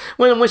dies,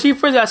 when she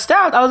first got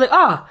stabbed, I was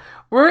like,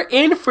 we're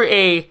in for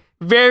a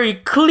very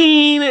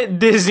clean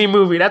Disney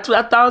movie. That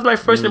was my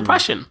first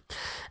impression.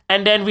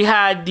 And then we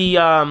had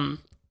the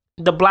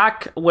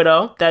Black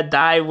Widow that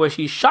died where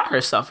she shot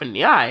herself in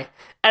the eye.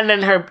 And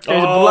then there's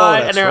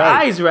blood and her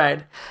eyes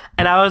red.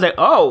 And I was like,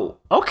 oh,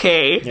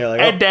 okay.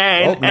 Like, and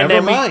then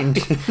never mind.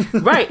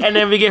 Right, and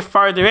then we get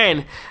farther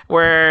in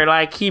where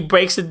like he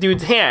breaks the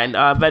dude's hand.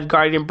 Red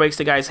Guardian breaks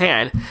the guy's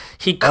hand.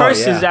 He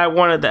curses at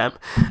one of them,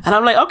 and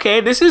I'm like, okay,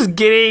 this is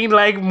getting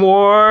like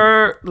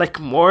more like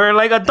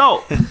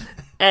adult,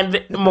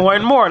 and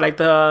more like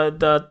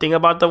the thing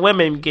about the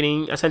women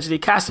getting essentially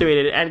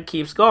castrated and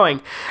keeps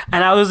going.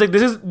 And I was like,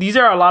 these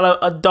are a lot of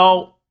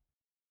adult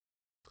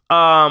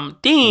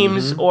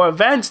themes or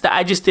events that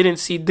I just didn't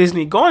see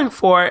Disney going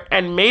for,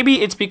 and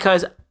maybe it's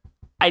because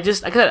like I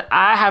said,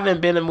 I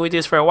haven't been in movie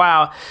theaters for a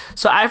while,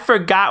 so I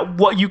forgot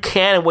what you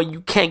can and what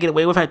you can't get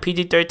away with at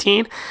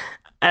PG-13,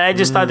 and I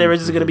just thought they were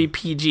just gonna be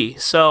PG.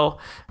 So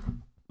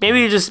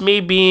maybe it's just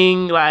me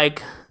being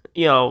like,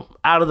 you know,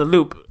 out of the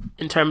loop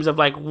in terms of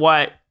like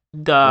what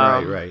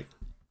the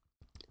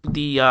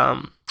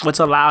what's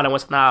allowed and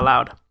what's not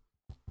allowed.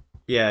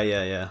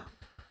 Yeah.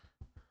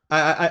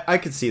 I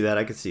could see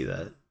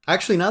that.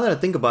 Actually, now that I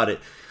think about it,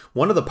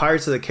 one of the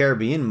Pirates of the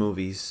Caribbean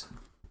movies,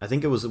 I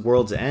think it was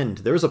World's End,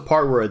 there was a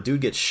part where a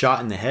dude gets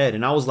shot in the head,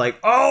 and I was like,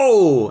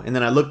 oh! And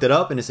then I looked it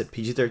up, and it said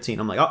PG-13.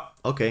 I'm like, oh,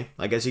 okay.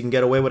 I guess you can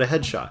get away with a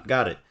headshot.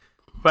 Got it.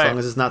 Right. As long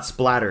as it's not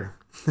splatter.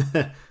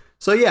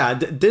 So yeah,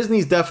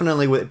 Disney's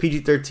definitely, with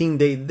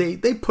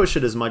PG-13, they push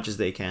it as much as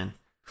they can.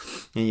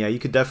 And yeah, you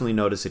could definitely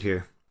notice it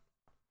here.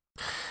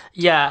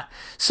 Yeah.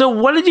 So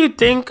what did you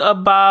think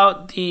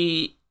about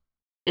the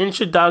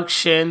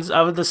introductions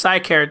of the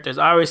side characters?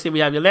 Obviously, we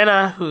have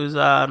Yelena, who's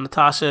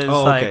Natasha's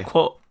like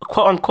quote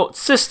unquote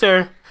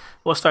sister.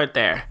 We'll start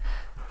there.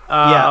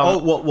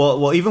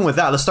 Well, even with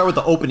that, let's start with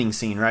the opening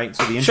scene, right?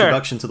 So the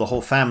introduction to the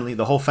whole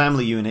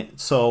family unit.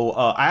 So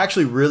I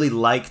actually really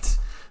liked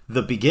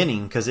the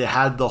beginning because it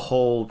had the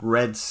whole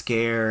Red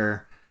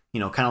Scare, you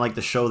know, kind of like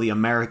the show The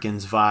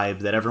Americans vibe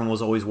that everyone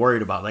was always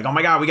worried about. Like, oh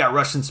my God, we got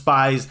Russian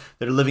spies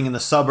that are living in the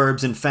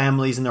suburbs and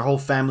families and their whole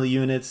family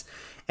units.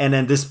 And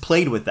then this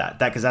played with that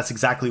because that's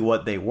exactly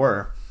what they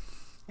were.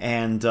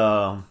 And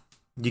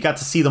you got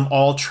to see them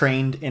all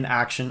trained in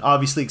action,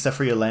 obviously, except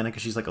for Yelena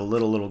because she's like a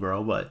little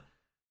girl. But,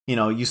 you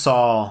know, you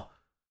saw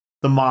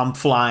the mom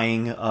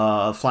flying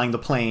the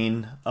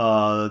plane.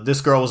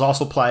 This girl was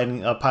also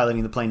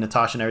piloting the plane,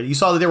 Natasha and everything. You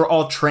saw that they were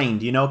all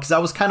trained, you know, because I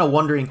was kind of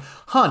wondering,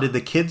 did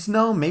the kids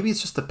know? Maybe it's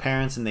just the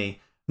parents and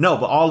no,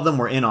 but all of them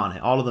were in on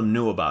it. All of them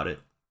knew about it.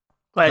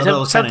 Right,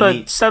 except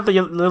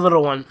the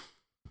little one.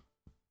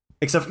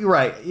 Except, you're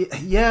right.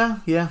 Yeah.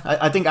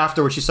 I think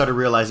afterwards she started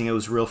realizing it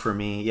was real for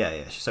me.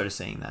 Yeah. She started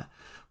saying that.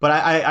 But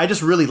I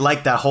just really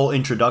liked that whole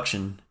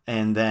introduction.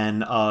 And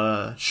then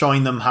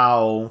showing them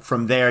how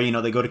from there, you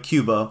know, they go to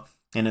Cuba.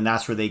 And then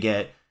that's where they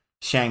get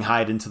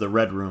shanghaied into the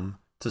Red Room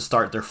to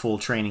start their full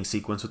training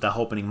sequence with that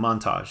opening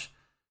montage.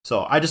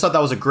 So I just thought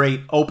that was a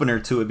great opener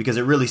to it because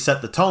it really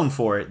set the tone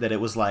for it. That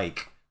it was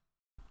like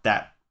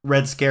that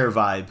Red Scare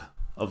vibe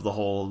of the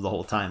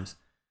whole times.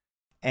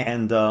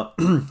 And so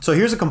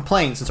here's a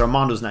complaint, since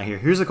Armando's not here.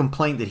 Here's a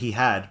complaint that he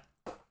had.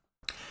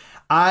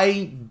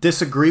 I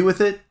disagree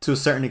with it to a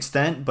certain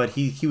extent, but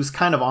he was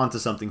kind of onto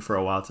something for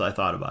a while till I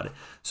thought about it.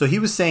 So he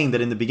was saying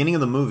that in the beginning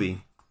of the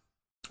movie,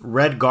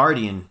 Red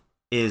Guardian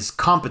is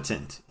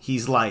competent.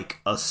 He's like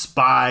a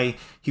spy.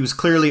 He was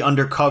clearly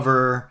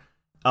undercover,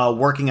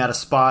 working at a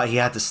spot. He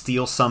had to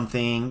steal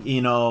something,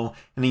 you know,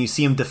 and then you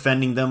see him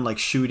defending them, like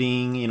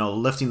shooting, you know,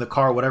 lifting the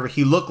car, whatever.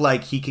 He looked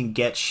like he can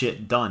get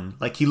shit done.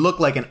 Like he looked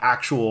like an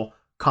actual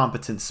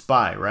competent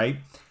spy, right?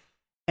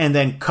 And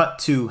then cut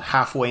to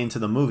halfway into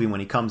the movie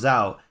when he comes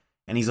out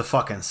and he's a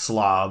fucking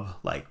slob,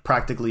 like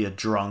practically a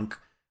drunk.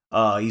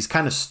 He's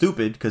kind of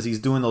stupid because he's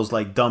doing those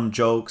like dumb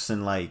jokes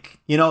and like,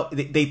 you know,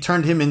 they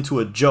turned him into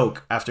a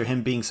joke after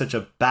him being such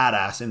a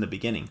badass in the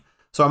beginning.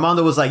 So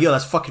Armando was like, yo,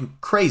 that's fucking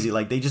crazy.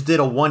 Like, they just did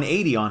a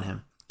 180 on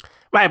him.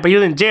 Right, but he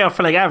was in jail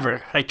for like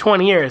ever, like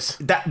 20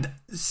 years.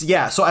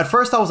 Yeah, so at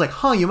first I was like,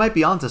 you might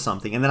be onto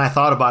something. And then I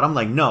thought about it. I'm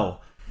like, no,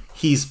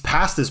 he's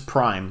past his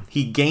prime.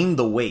 He gained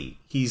the weight.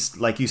 He's,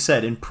 like you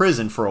said, in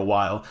prison for a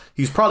while.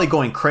 He was probably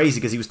going crazy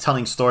because he was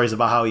telling stories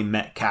about how he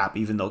met Cap,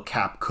 even though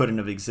Cap couldn't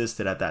have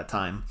existed at that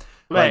time.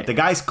 Right. Like, the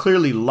guy's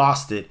clearly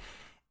lost it.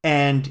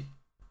 And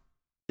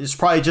it's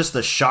probably just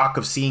the shock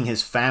of seeing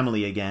his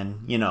family again,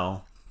 you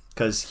know.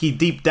 Because he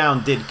deep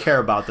down did care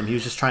about them. He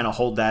was just trying to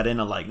hold that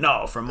in and like,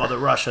 no, from Mother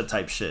Russia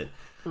type shit.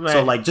 Right.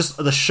 So like just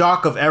the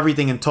shock of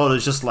everything in total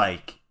is just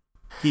like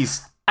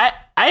he's I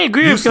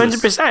agree useless.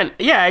 With you 100%.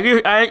 Yeah, I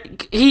agree.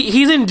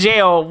 He's in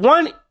jail.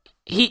 One,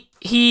 he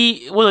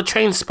was a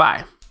trained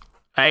spy,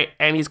 right?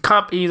 And he's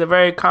a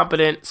very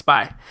competent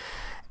spy.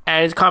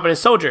 And he's a competent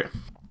soldier.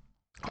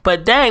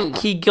 But then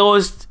he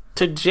goes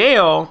to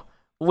jail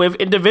with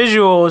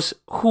individuals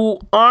who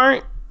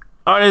aren't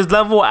on his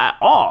level at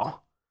all.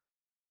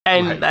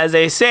 And right. As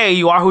they say,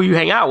 you are who you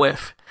hang out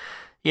with.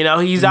 You know,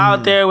 he's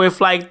out there with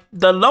like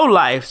the low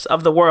lives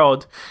of the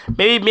world.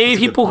 Maybe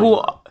people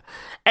who,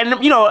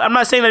 and you know, I'm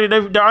not saying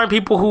that there aren't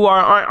people who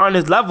aren't on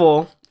his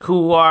level,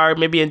 who are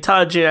maybe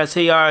intelligent as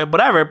he are,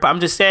 whatever. But I'm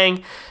just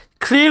saying,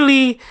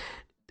 clearly,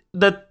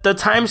 the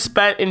time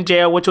spent in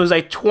jail, which was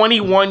like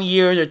 21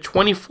 years or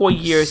 24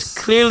 years,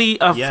 clearly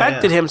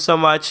affected him so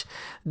much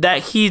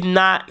that he's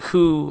not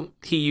who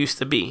he used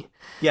to be.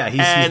 Yeah,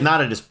 he's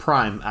not at his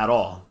prime at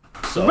all.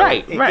 So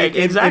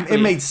exactly.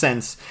 It made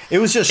sense. It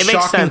was just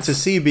shocking to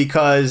see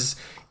because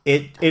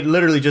it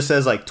literally just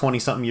says like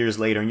 20-something years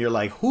later, and you're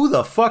like, who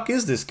the fuck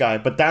is this guy?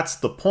 But that's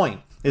the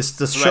point. It's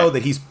to show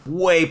that he's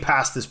way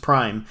past his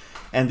prime,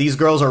 and these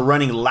girls are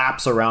running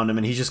laps around him,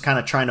 and he's just kind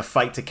of trying to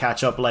fight to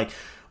catch up. Like,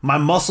 my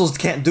muscles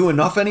can't do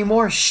enough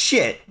anymore.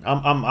 Shit,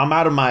 I'm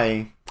out of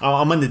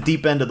I'm in the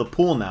deep end of the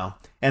pool now,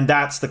 and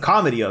that's the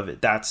comedy of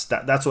it. That's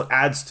what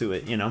adds to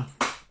it, you know.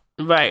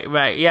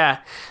 Right, yeah.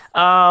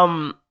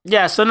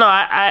 Yeah, so no,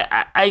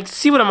 I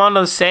see what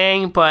Amando's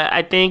saying, but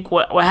I think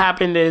what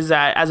happened is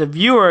that as a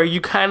viewer, you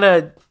kind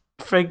of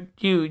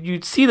you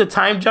see the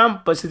time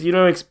jump, but since you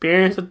don't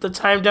experience the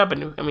time jump,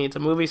 and I mean it's a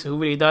movie, so who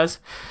really does?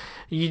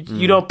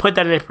 You don't put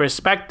that in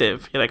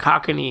perspective. You're like, how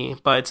can he?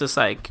 But it's just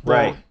like,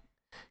 well,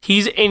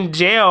 he's in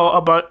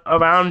jail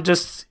around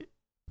just,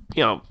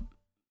 you know,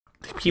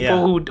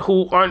 people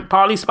who aren't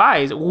probably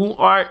spies, who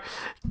aren't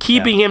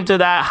keeping him to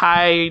that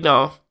high, you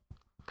know,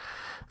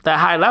 that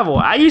high level.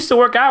 I used to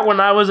work out when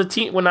I was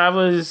when I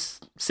was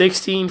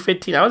 16,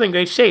 15. I was in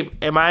great shape.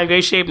 Am I in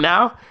great shape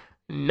now?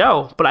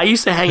 No, but I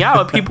used to hang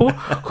out with people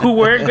who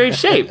were in great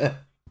shape.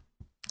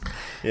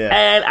 Yeah.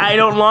 And I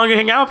no longer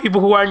hang out with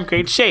people who are in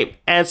great shape.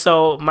 And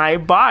so my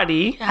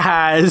body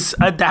has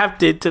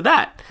adapted to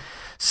that.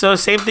 So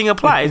same thing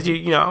applies.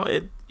 You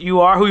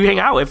are who you hang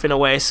out with in a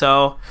way.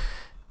 So,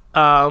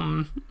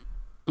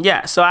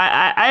 yeah. So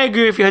I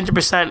agree with you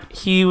 100%.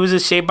 He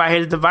was shaped by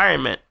his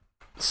environment.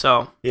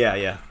 So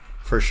yeah,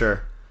 for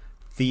sure.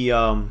 The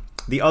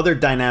other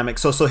dynamic,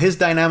 so his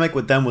dynamic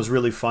with them was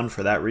really fun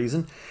for that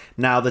reason.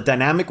 Now the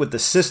dynamic with the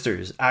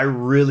sisters, I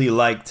really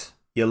liked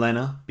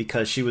Yelena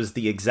because she was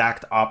the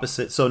exact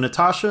opposite. So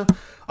Natasha,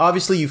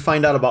 obviously you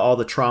find out about all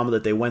the trauma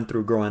that they went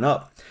through growing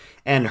up,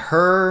 and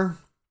her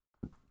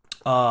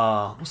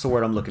what's the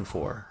word I'm looking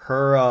for?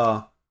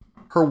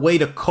 Her way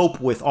to cope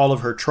with all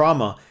of her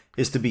trauma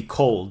is to be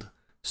cold,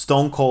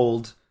 stone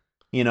cold,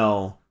 you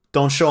know.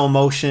 Don't show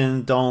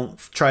emotion. Don't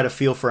try to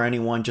feel for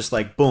anyone. Just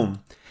like,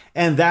 boom.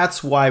 And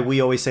that's why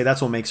we always say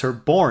that's what makes her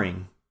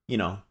boring. You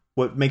know,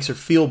 what makes her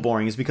feel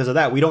boring is because of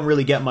that. We don't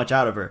really get much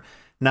out of her.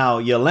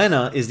 Now,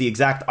 Yelena is the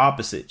exact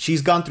opposite.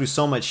 She's gone through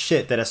so much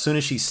shit that as soon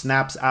as she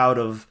snaps out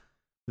of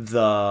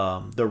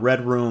the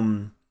Red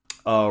Room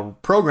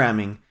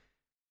programming,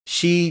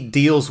 she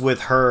deals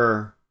with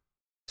her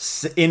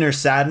inner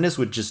sadness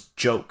with just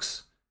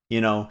jokes.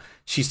 You know,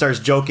 she starts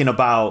joking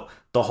about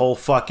the whole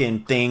fucking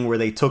thing where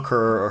they took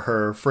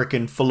her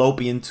freaking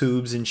fallopian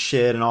tubes and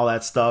shit and all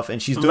that stuff,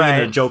 and she's doing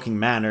it in a joking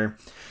manner.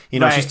 You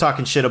know, she's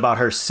talking shit about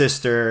her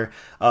sister.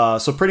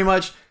 So pretty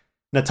much,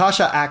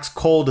 Natasha acts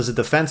cold as a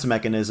defense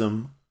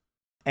mechanism,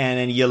 and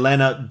then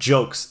Yelena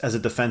jokes as a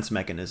defense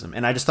mechanism.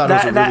 And I just thought it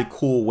was a really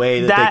cool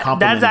way that they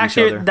complemented each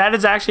other. That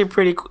is actually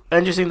pretty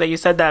interesting that you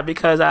said that,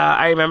 because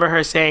I remember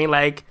her saying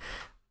like,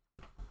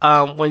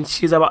 when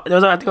she's about, there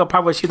was I think a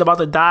part where she's about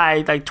to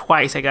die like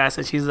twice, I guess,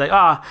 and she's like,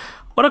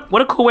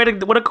 what a cool way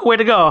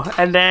to go.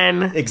 And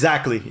then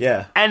exactly,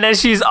 yeah. And then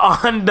she's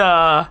on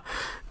the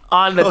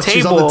table.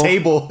 She's on the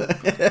table.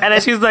 And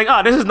then she's like,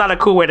 "Oh, this is not a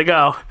cool way to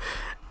go."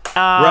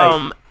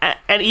 Right.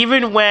 And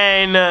even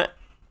when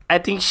I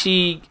think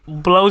she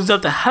blows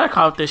up the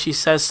helicopter, she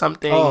says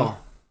something. Oh,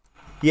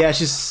 yeah.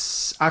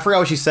 I forgot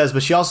what she says,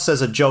 but she also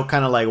says a joke,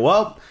 kind of like,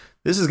 "Well,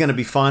 this is gonna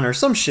be fun," or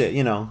some shit,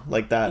 you know,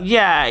 like that.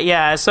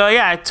 Yeah. So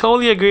yeah, I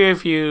totally agree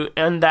with you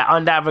on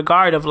that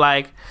regard of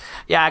like,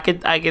 yeah,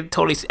 I could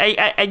totally see.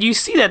 And you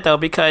see that though,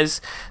 because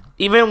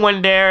even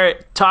when they're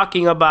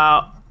talking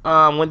about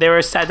when they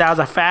were sat down as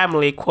a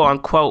family, quote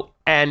unquote,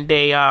 and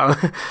they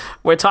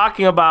were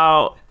talking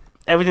about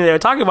everything they were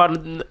talking about,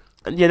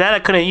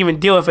 Yelena couldn't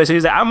even deal with it. So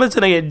he's like, I'm just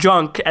gonna get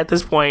drunk at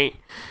this point,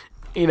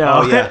 you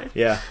know. Oh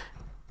yeah.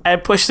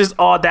 And push this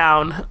all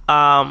down.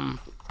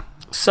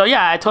 So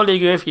yeah, I totally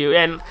agree with you.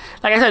 And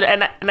like I said,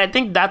 and I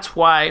think that's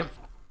why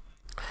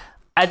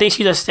I think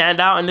she's a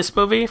standout in this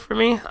movie for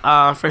me,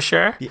 for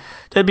sure. Yeah.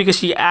 Just because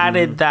she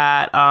added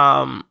that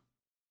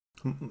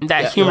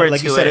humor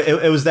like to you said, it.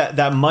 It was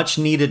that much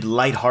needed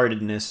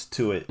lightheartedness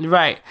to it.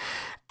 Right.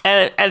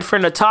 And for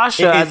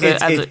Natasha,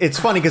 it's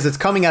funny because it's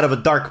coming out of a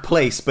dark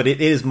place, but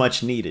it is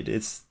much needed.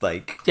 It's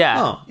like,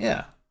 oh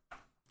yeah.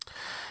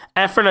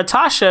 And for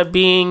Natasha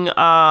being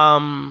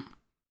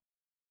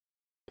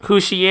who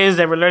she is,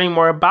 and we're learning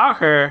more about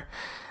her,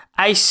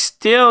 I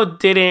still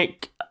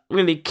didn't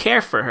really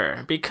care for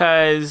her,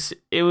 because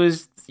it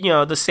was, you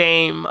know, the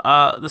same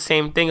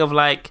thing of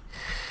like,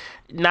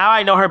 now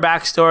I know her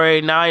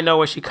backstory, now I know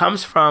where she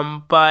comes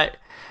from, but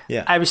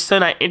I'm still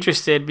not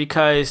interested,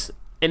 because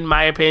in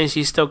my opinion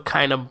she's still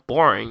kind of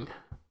boring.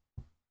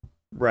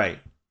 Right.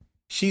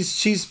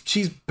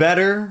 she's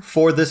better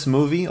for this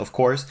movie, of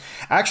course.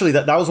 Actually,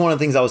 that was one of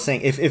the things I was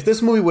saying. If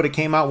this movie would have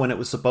came out when it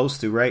was supposed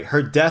to, right?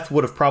 Her death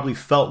would have probably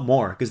felt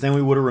more, because then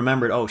we would have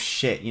remembered, oh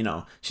shit,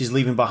 she's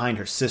leaving behind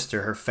her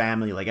sister, her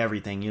family, like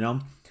everything,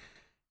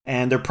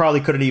 And there probably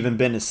could have even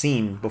been a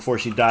scene before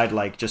she died,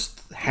 like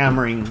just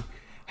hammering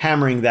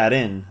that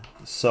in.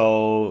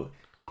 So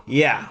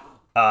yeah,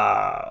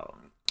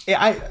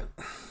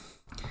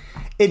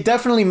 it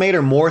definitely made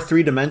her more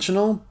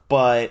three-dimensional,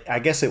 but I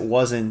guess it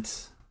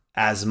wasn't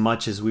as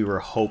much as we were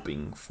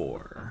hoping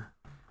for.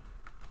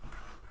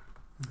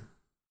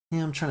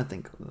 Yeah, I'm trying to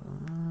think.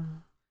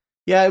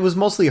 Yeah, it was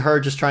mostly her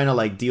just trying to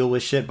like deal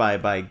with shit by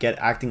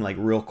acting like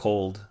real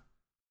cold.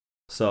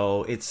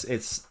 So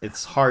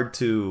it's hard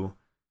to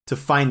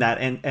find that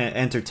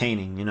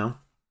entertaining,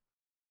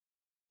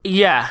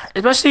 Yeah,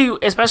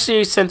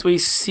 especially since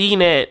we've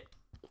seen it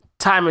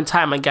time and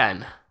time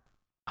again.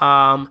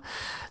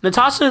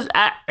 Natasha's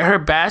at her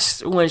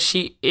best when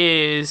she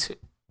is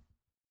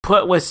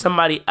put with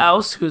somebody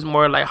else who's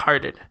more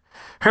lighthearted.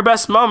 Her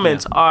best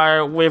moments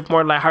are with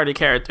more lighthearted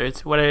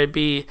characters, whether it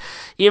be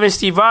even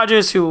Steve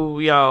Rogers, who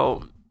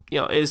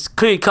is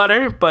cookie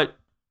cutter but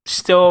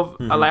still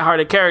a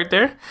lighthearted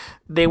character.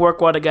 They work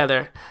well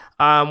together.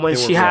 When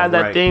she has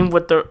that thing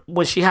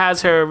when she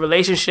has her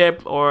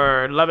relationship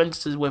or love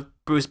interest with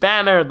Bruce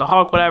Banner, the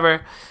Hulk,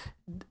 whatever,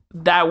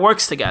 that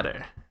works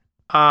together.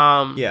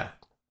 Yeah,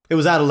 it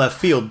was out of left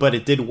field, but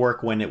it did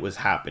work when it was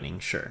happening.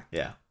 Sure,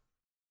 yeah,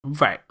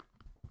 right.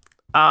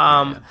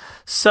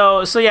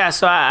 So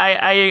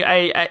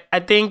I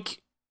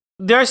think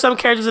there are some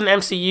characters in the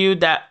MCU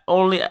that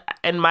only,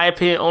 in my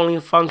opinion,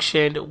 only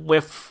functioned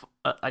with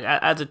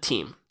as a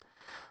team.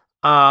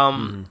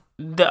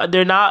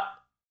 They're not.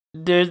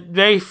 There's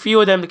very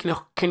few of them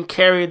that can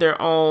carry their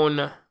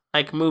own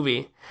like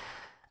movie.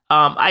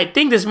 I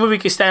think this movie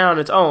can stand on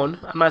its own.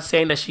 I'm not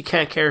saying that she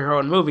can't carry her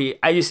own movie.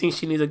 I just think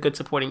she needs a good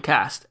supporting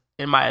cast,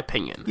 in my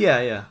opinion.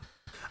 Yeah.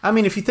 I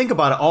mean, if you think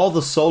about it, all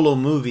the solo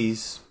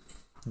movies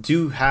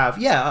do have,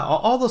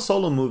 all the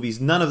solo movies,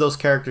 none of those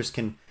characters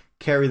can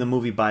carry the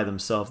movie by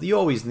themselves. You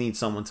always need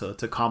someone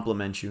to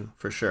complement you,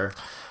 for sure.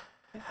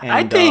 And,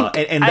 I think,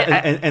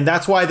 and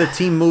that's why the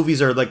team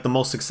movies are like the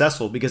most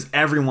successful, because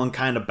everyone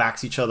kind of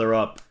backs each other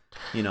up,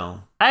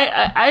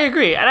 I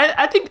agree, and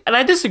I think, and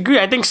I disagree.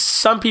 I think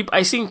some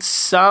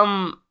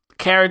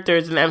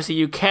characters in the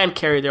MCU can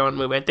carry their own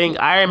movie. I think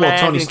Iron Man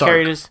Tony can Stark,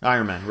 carry this.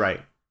 Iron Man,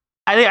 right?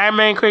 I think Iron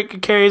Man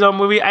can carry his own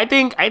movie. I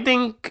think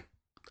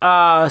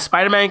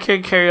Spider-Man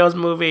can carry his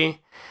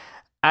movie.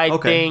 I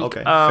think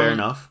fair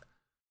enough.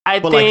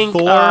 But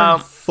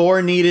like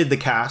Thor needed the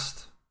cast.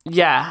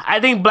 Yeah,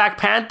 I think Black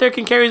Panther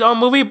can carry his own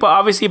movie, but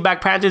obviously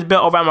Black Panther is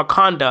built around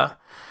Wakanda,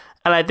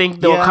 and I think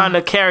the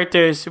Wakanda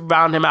characters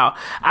round him out.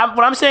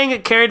 What I'm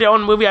saying, carry their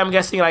own movie, I'm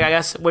guessing, like, I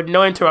guess with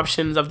no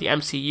interruptions of the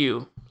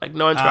MCU, like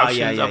no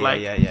interruptions of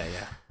like,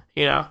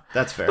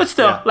 That's fair. But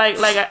still, like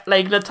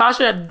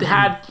Natasha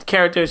had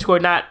characters who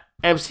are not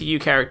MCU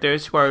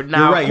characters, who are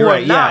now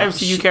not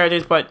MCU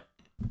characters, but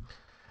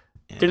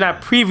they're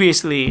not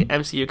previously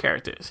MCU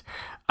characters.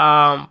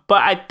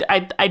 But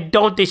I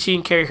don't think she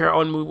can carry her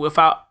own movie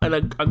without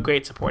a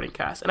great supporting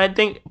cast. And I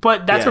think,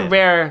 but that's a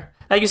rare,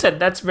 like you said,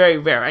 that's very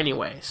rare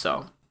anyway.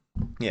 So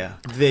yeah,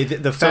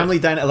 the family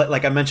dynamic,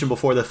 like I mentioned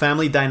before, the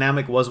family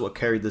dynamic was what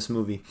carried this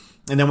movie.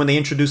 And then when they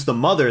introduced the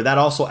mother, that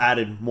also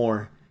added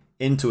more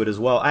into it as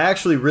well. I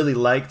actually really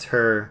liked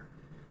her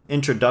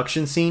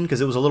introduction scene,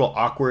 because it was a little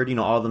awkward,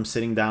 all of them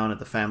sitting down at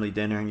the family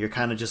dinner, and you're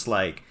kind of just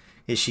like,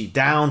 is she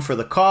down for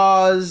the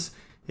cause?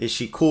 Is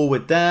she cool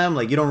with them?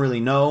 Like, you don't really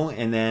know.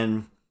 And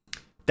then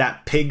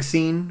that pig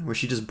scene where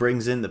she just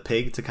brings in the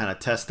pig to kind of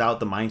test out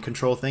the mind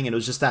control thing. And it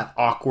was just that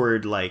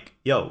awkward, like,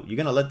 yo, you're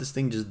going to let this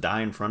thing just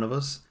die in front of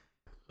us?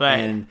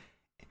 Right.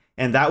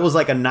 And that was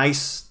like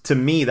to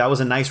me, that was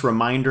a nice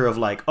reminder of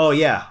like, oh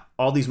yeah,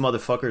 all these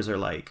motherfuckers are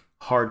like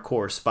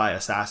hardcore spy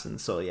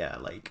assassins. So yeah,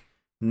 like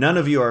none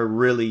of you are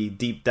really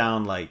deep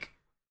down like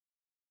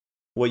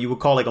what you would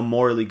call like a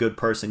morally good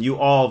person. You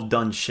all have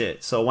done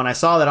shit. So when I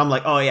saw that, I'm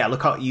like, oh yeah,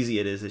 look how easy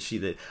it is that she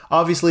did.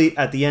 Obviously,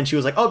 at the end, she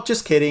was like, oh,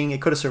 just kidding.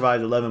 It could have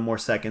survived 11 more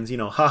seconds,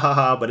 ha ha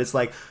ha. But it's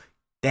like,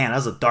 damn,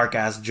 that's a dark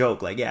ass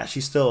joke. Like, yeah,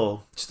 she's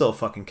still a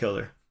fucking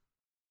killer.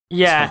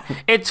 Yeah, so.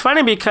 It's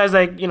funny because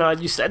like,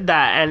 you said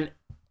that, and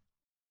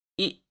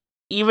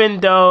even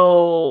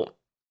though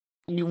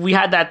we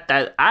had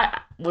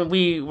that when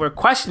we were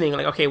questioning,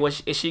 like, okay,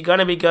 is she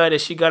gonna be good?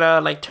 Is she gonna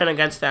like turn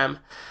against them?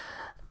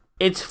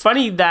 It's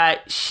funny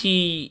that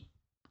she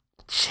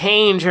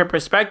changed her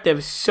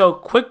perspective so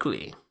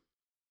quickly.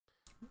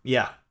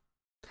 Yeah,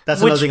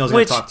 that's another thing I was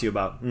going to talk to you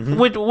about.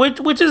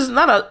 Mm-hmm. Which is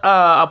not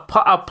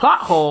a plot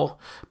hole,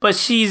 but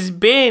she's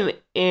been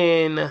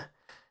in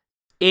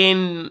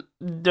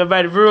the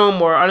Red Room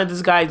or under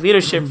this guy's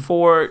leadership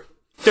for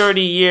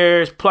 30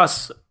 years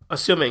plus,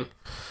 assuming.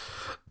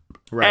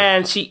 Right.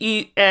 And she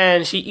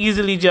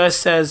easily just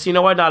says, you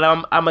know what, no,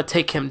 I'm gonna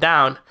take him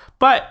down.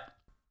 But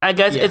I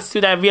guess it's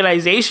through that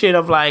realization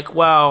of like,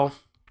 well,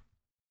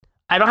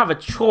 I don't have a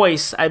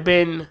choice. I've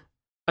been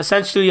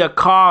essentially a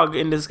cog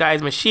in this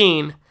guy's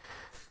machine.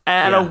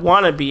 And I don't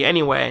want to be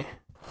anyway.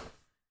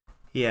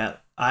 Yeah.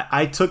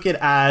 I took it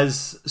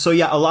as, so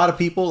yeah, a lot of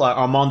people,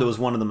 Armando was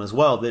one of them as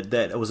well,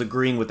 that was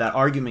agreeing with that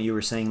argument you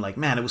were saying, like,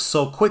 man, it was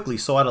so quickly,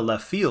 so out of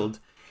left field.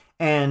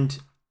 And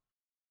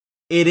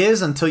it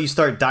is until you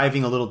start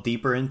diving a little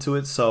deeper into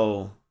it.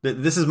 So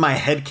this is my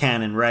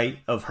headcanon, right,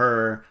 of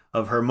her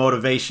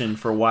motivation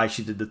for why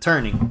she did the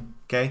turning.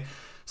 Okay.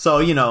 So,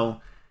 you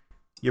know,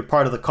 you're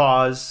part of the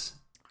cause.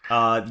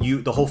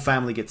 The whole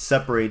family gets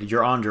separated.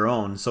 You're on your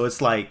own. So it's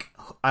like,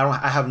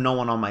 I have no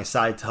one on my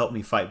side to help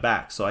me fight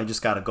back. So I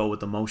just got to go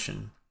with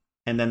emotion.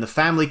 And then the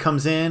family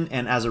comes in,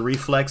 and as a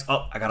reflex,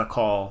 I got to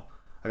call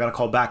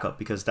backup,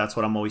 because that's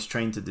what I'm always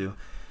trained to do.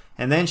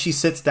 And then she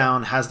sits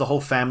down, has the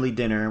whole family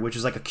dinner, which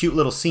is like a cute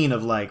little scene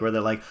of like, where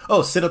they're like,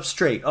 oh, sit up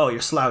straight. Oh,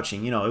 you're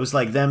slouching. You know, it was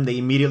like they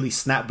immediately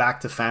snapped back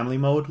to family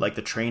mode, like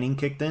the training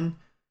kicked in.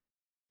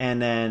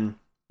 And then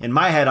in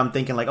my head, I'm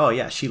thinking like, oh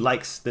yeah, she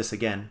likes this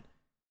again.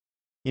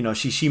 You know,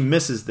 she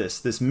misses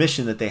this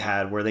mission that they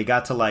had, where they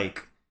got to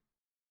like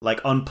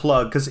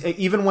unplug. Because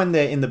even when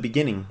they, in the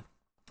beginning,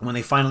 when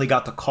they finally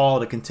got the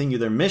call to continue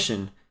their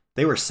mission,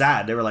 they were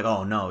sad. They were like,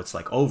 oh no, it's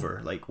like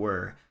over. Like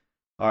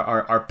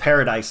our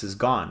paradise is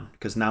gone,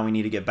 because now we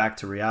need to get back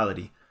to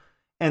reality.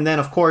 And then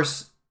of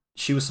course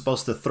she was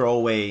supposed to throw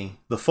away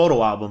the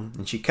photo album,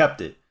 and she kept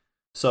it.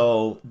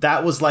 So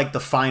that was like the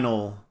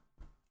final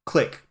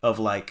click of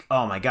like,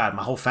 oh my God,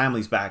 my whole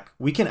family's back.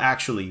 We can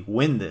actually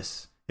win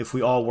this if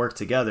we all work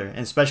together. And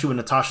especially when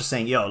Natasha's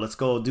saying, yo, let's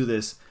go do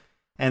this.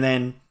 And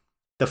then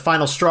the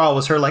final straw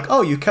was her like,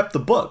 oh, you kept the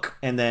book.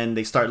 And then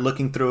they start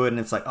looking through it, and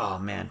it's like, oh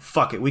man,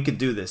 fuck it, we could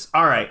do this.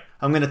 All right,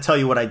 I'm gonna tell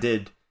you what I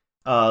did.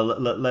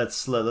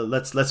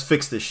 Let's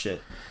fix this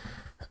shit.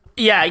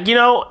 Yeah, you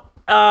know,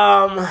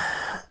 I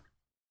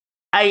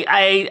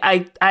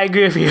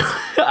agree with you.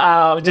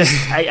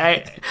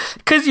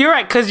 Because you're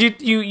right.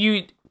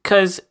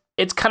 Because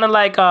it's kind of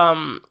like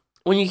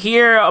when you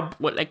hear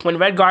like when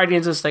Red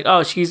Guardian's is like,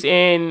 oh, she's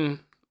in,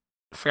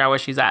 I forgot where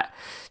she's at.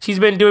 She's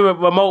been doing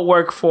remote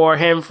work for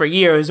him for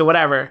years or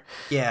whatever.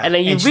 Yeah, and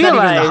then you and she's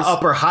realize not even the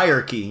upper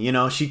hierarchy. You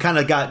know, she kind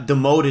of got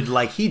demoted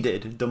like he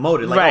did.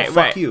 Demoted, like, right, oh,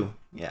 fuck you.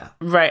 Yeah.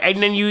 Right.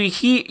 And then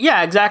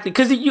yeah, exactly.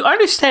 Because you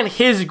understand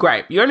his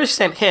gripe. You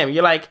understand him.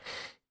 You're like,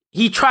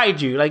 he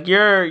tried you. Like,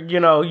 you're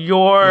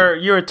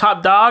a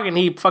top dog, and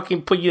he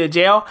fucking put you in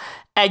jail.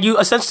 And you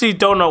essentially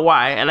don't know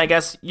why. And I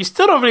guess you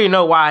still don't really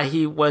know why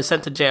he was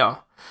sent to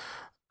jail.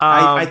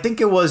 I think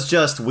it was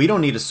just, we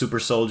don't need a super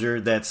soldier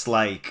that's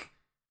like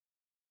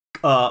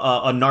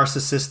a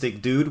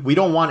narcissistic dude. We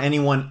don't want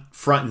anyone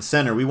front and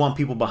center. We want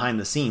people behind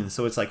the scenes.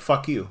 So it's like,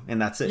 fuck you.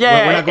 And that's it.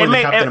 Yeah, we're not going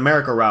the Captain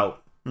America route.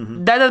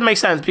 Mm-hmm. That doesn't make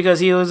sense, because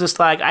he was just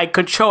like, I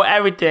control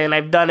everything.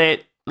 I've done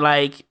it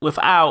like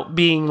without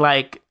being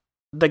like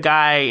the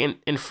guy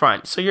in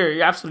front. So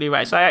you're absolutely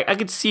right. So I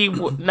could see,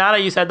 now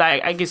that you said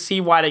that, I could see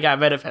why they got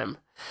rid of him.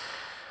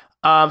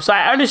 So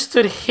I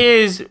understood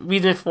his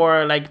reason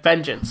for like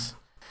vengeance.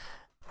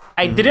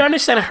 I didn't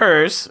understand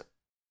hers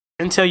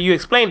until you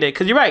explained it.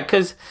 Because you're right.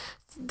 Because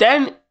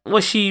then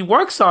what she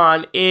works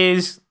on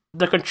is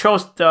the control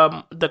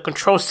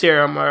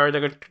serum, or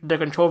the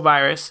control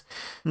virus.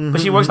 But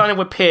she works on it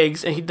with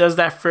pigs, and he does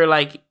that for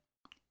like,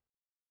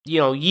 you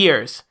know,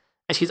 years.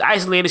 And she's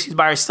isolated. She's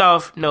by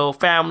herself. No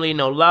family,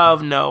 no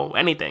love, no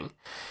anything.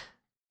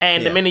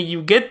 And the minute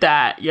you get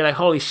that, you're like,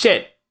 holy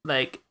shit!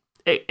 Like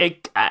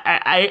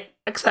I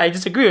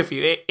disagree with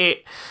you.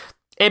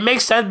 It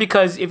makes sense,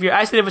 because if you're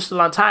isolated for such a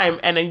long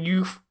time, and then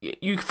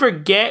you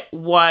forget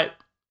what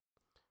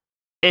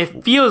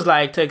it feels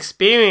like to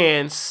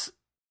experience,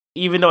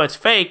 even though it's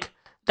fake,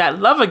 that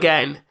love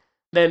again,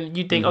 then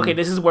you think, okay,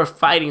 this is worth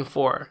fighting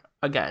for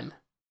again.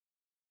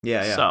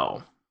 Yeah.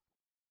 So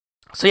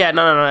yeah,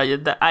 no.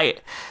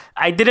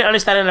 I didn't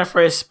understand it at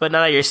first, but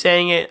now that you're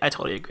saying it, I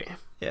totally agree.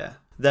 Yeah,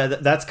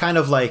 that's kind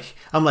of like,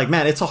 I'm like,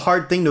 man, it's a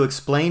hard thing to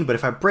explain, but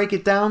if I break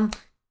it down,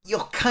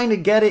 you'll kind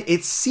of get it.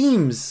 It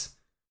seems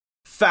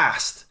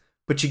fast,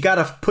 but you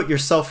gotta put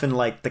yourself in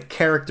like the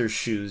character's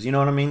shoes. You know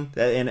what I mean?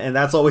 And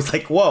that's always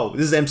like, whoa,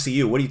 this is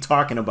MCU. What are you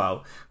talking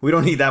about? We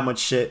don't need that much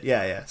shit.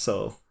 Yeah.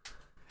 So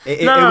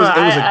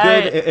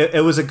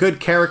it was a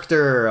good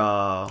character.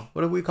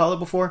 What did we call it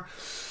before?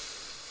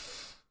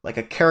 Like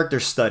a character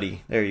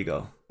study. There you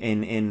go.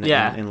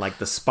 In like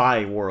the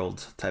spy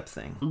world type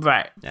thing.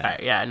 Right.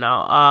 Yeah.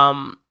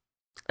 No.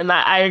 And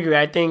I agree.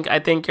 I think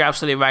you're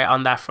absolutely right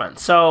on that front.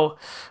 So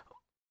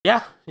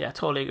yeah,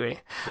 totally agree.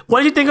 What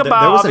did you think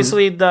about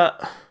obviously the?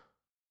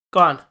 Go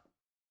on.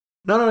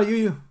 No,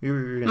 you.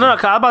 No,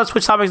 'cause I'm about to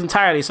switch topics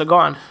entirely. So go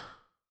on.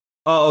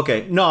 Oh,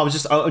 okay. No,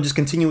 I'll just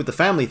continue with the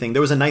family thing.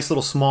 There was a nice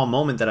little small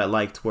moment that I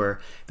liked where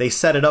they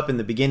set it up in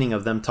the beginning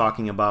of them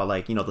talking about,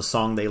 like, you know, the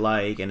song they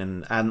like,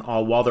 and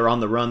all while they're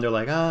on the run, they're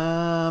like,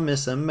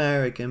 Miss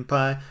American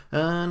Pie.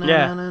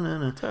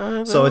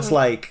 So it's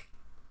like,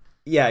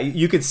 yeah,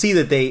 you could see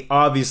that they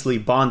obviously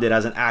bonded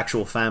as an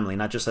actual family,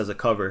 not just as a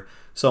cover.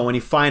 So when he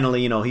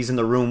finally, you know, he's in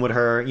the room with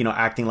her, you know,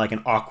 acting like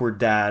an awkward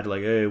dad,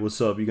 like, hey,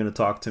 what's up? You gonna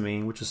talk to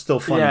me? Which is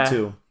still funny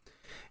too.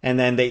 And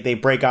then they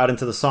break out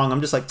into the song. I'm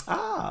just like,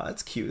 ah,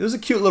 that's cute. It was a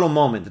cute little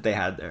moment that they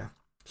had there.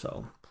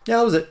 So yeah,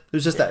 that was it. It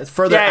was just that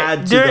further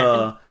add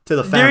to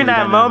the family during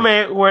that dynamic.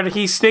 moment where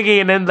he's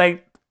singing and then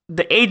like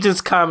the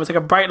agents come. It's like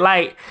a bright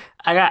light.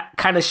 I got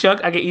kind of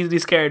shook. I get easily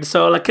scared.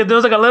 So like there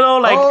was like a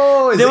little like.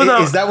 Oh,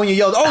 is that when you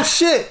yelled? Oh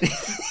shit!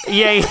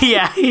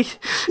 Yeah.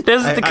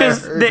 There's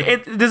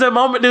a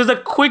moment. There's a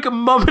quick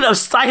moment of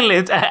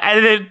silence. I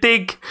didn't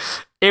think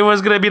it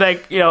was gonna be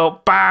like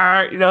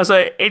bar.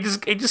 So it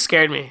just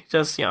scared me.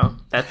 Just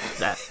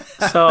that.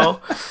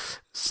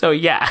 So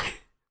yeah,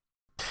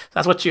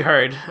 that's what you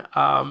heard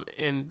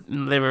in the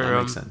living room.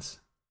 That makes sense.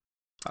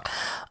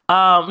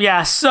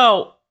 Yeah.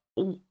 So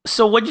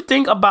what do you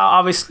think about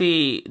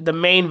obviously the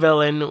main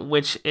villain,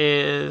 which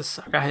is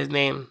I forgot his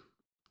name,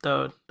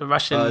 the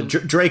Russian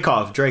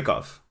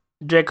Dreykov.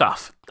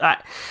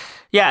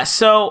 Yeah.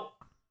 So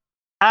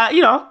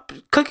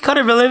cookie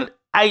cutter villain.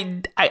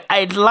 I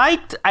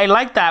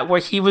liked that where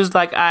he was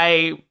like,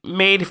 I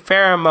made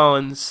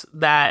pheromones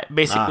that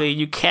basically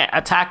you can't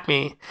attack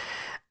me.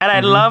 And I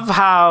love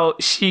how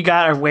she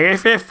got away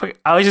with it.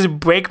 I would just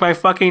break my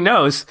fucking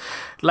nose.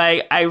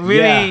 Like, I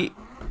really... Yeah.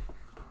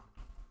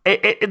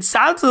 It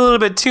sounds a little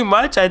bit too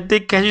much. I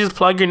think, can you just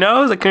plug your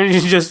nose? Like, can you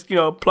just,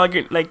 plug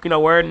your,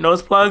 wear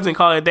nose plugs and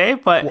call it a day?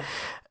 But...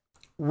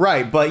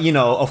 Right, but,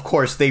 of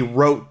course, they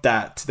wrote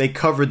that. They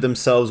covered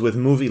themselves with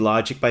movie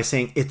logic by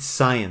saying, it's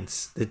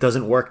science. It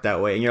doesn't work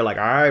that way. And you're like,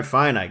 all right,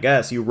 fine, I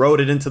guess. You wrote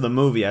it into the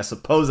movie. I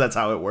suppose that's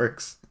how it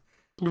works.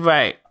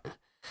 Right.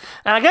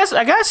 And I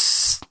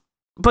guess...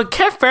 But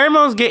can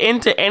pheromones get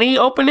into any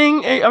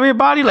opening of your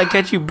body? Like,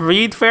 can you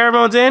breathe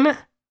pheromones in?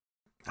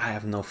 I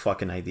have no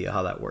fucking idea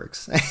how that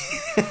works.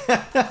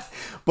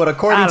 But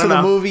according to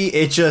the movie,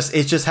 it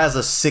just has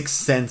a sixth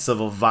sense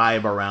of a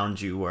vibe around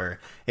you where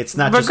it's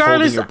not just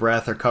holding your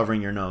breath or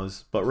covering your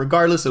nose. But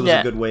regardless, it was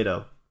a good way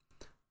to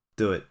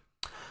do it.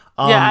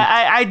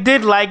 I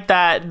did like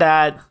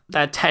that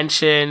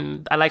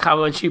tension. I like how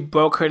when she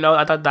broke her nose,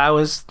 I thought that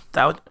was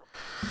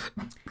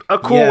a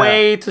cool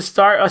way to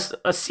start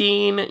a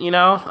scene,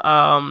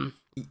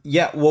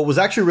 Yeah, what was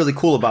actually really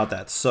cool about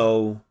that,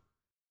 so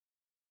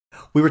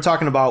we were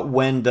talking about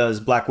when does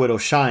Black Widow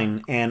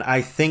shine, and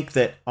I think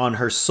that on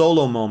her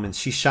solo moments,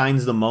 she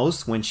shines the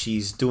most when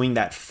she's doing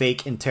that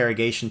fake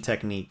interrogation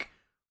technique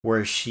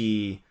where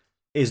she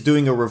is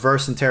doing a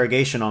reverse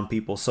interrogation on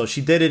people. So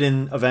she did it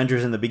in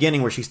Avengers in the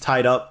beginning where she's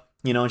tied up,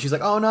 and she's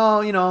like, oh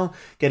no,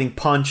 getting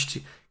punched,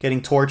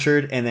 getting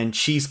tortured, and then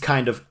she's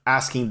kind of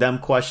asking them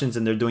questions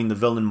and they're doing the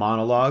villain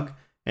monologue.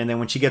 And then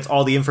when she gets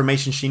all the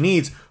information she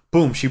needs,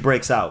 boom, she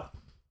breaks out.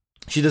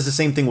 She does the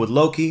same thing with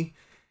Loki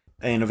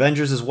in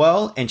Avengers as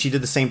well, and she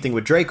did the same thing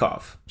with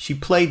Dreykov. She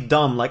played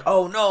dumb, like,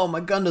 oh no, my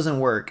gun doesn't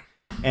work.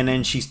 And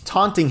then she's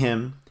taunting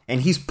him,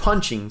 and he's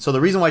punching. So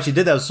the reason why she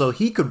did that was so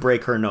he could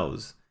break her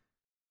nose.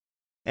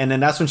 And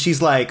then that's when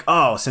she's like,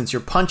 oh, since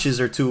your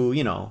punches are too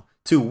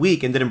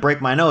weak and didn't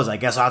break my nose, I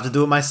guess I'll have to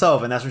do it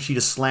myself. And that's when she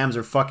just slams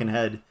her fucking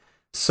head.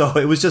 So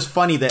it was just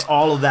funny that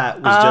all of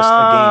that was just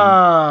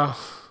a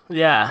game.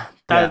 Yeah.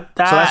 So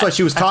that's why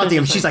she was taunting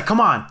him. She's like,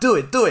 come on, do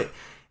it.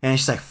 And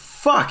she's like,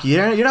 fuck,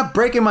 you're not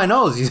breaking my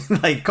nose. He's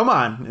like, come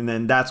on. And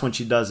then that's when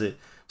she does it.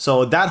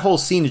 So that whole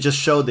scene, it just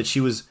showed that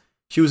she was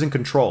in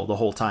control the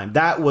whole time.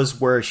 That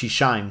was where she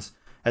shines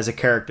as a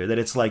character, that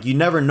it's like, you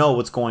never know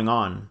what's going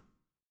on.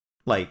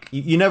 Like,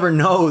 you never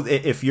know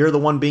if you're the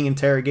one being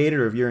interrogated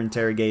or if you're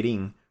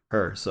interrogating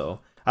her. So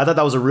I thought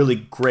that was a really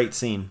great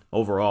scene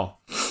overall.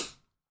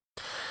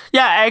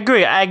 Yeah, I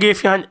agree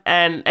with you.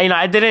 And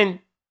I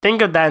didn't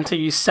think of that until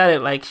you said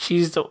it. Like,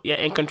 she's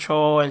in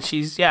control, and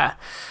she's Yeah,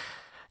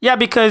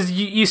 because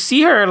you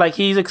see her, like,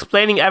 he's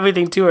explaining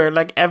everything to her,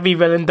 like every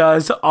villain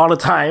does all the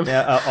time.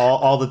 Yeah,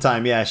 all the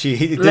time, yeah.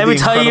 Let me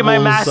tell you my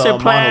master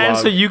plan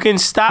so you can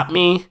stop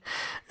me.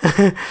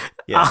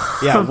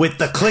 Yeah, with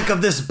the click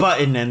of this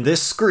button and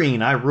this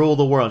screen, I rule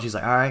the world. She's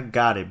like, all right,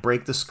 got it.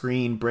 Break the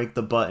screen, break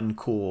the button,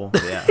 cool.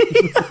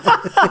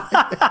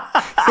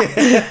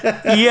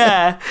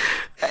 Yeah.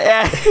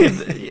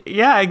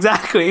 Yeah,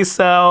 exactly.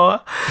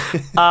 So,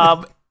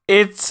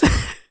 it's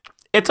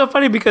so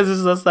funny because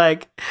it's just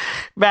like,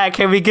 man,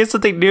 can we get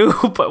something new?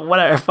 But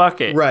whatever, fuck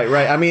it.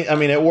 Right. I mean,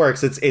 it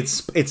works.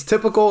 It's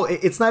typical.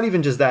 It's not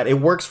even just that. It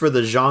works for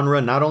the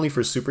genre, not only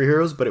for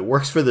superheroes, but it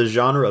works for the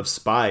genre of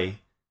spy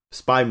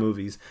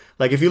movies.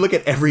 Like, if you look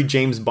at every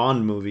James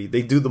Bond movie,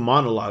 they do the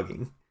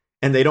monologuing,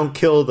 and they don't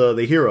kill the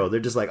hero. They're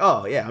just like,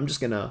 oh yeah, I'm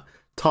just gonna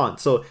taunt.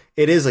 So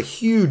it is a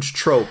huge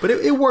trope, but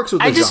it works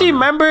with the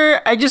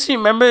genre. I just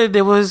remember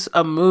there was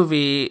a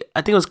movie,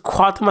 I think it was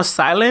Quantum of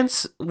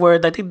Silence, where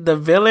I think the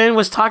villain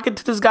was talking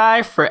to this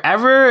guy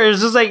forever. It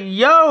was just like,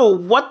 yo,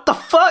 what the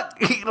fuck?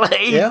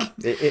 Like, yeah.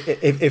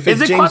 If is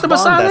it's it James Quantum Bond, of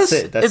Silence?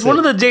 that's It's one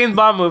of the James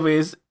Bond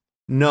movies.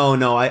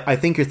 No, I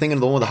think you're thinking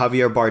of the one with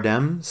Javier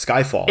Bardem,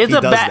 Skyfall.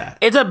 That.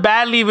 It's a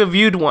badly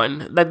reviewed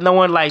one that no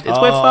one liked. It's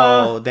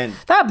with then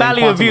not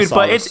badly reviewed,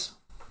 but it's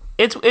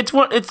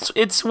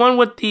one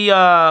with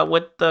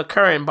the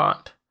current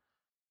Bond.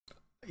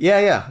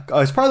 Yeah.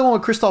 It's probably the one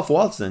with Christoph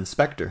Waltz. Then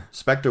Spectre.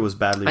 Spectre was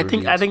badly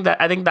reviewed. I think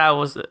that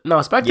was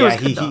no Spectre. Yeah,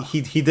 was good, though.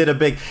 he did a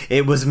big.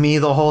 It was me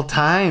the whole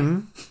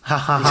time. Ha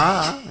ha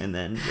ha. And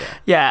then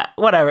yeah,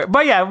 whatever.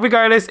 But yeah,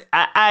 regardless,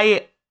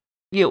 I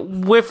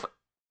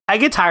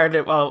get tired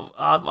of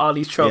all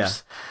these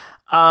tropes.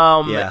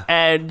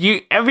 And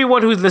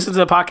everyone who's listened to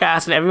the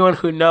podcast and everyone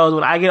who knows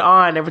when I get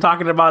on and we're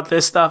talking about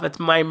this stuff, it's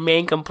my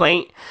main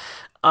complaint.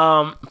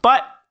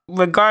 But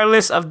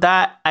regardless of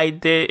that, I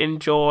did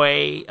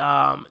enjoy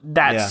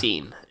that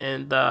scene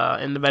in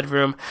the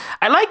bedroom.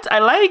 I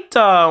liked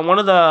one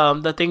of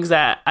the things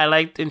that I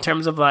liked in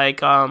terms of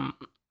like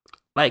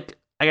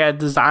I got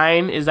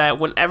design is that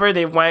whenever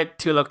they went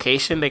to a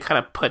location, they kind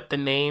of put the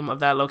name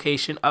of that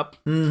location up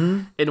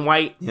in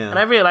white. Yeah. And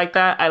I really liked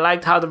that. I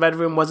liked how the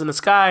bedroom was in the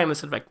sky and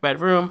it's like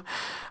bedroom.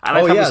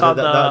 I liked how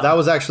that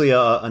was actually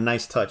a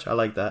nice touch. I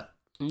like that.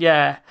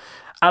 Yeah.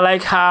 I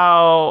liked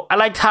how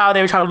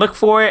they were trying to look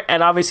for it,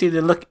 and obviously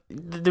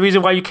the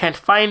reason why you can't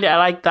find it, I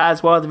like that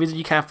as well. The reason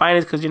you can't find it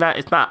is because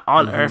it's not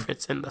on Earth,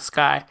 it's in the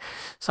sky.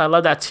 So I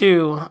love that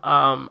too.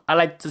 I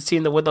like to see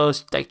the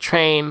widows like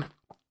train.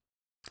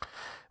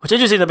 Which is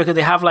interesting though, because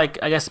they have like,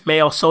 I guess,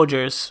 male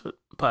soldiers,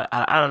 but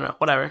I don't know,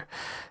 whatever.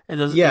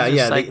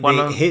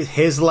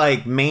 His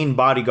like main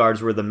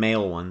bodyguards were the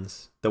male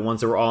ones, the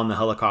ones that were all in the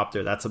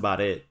helicopter. That's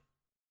about it.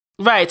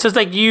 Right. So it's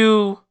like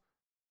you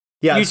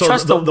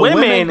trust the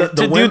women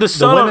to do the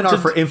solo. The women are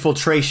for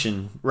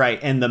infiltration, right?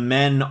 And the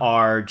men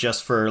are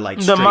just for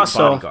like straight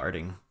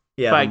bodyguarding.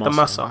 Yeah, like the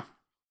muscle.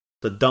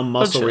 The dumb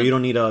muscle where you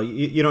don't need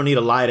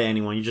to lie to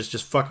anyone. You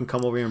just fucking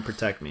come over here and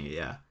protect me.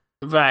 Yeah.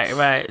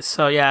 Right.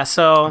 So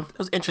it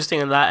was interesting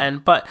in that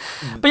end, but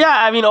yeah,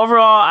 I mean,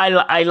 overall,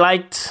 I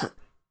liked it.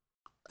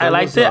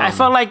 I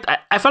felt like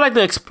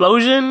the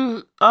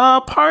explosion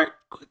part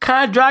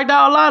kind of dragged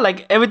out a lot.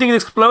 Like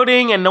everything's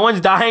exploding and no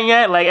one's dying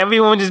yet. Like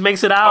everyone just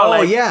makes it out.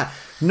 Oh yeah,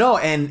 no,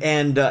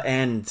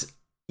 and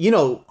you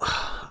know,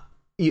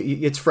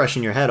 it's fresh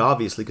in your head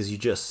obviously because you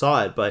just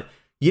saw it, but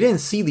you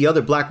didn't see the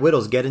other Black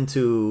Widows get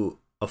into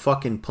a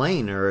fucking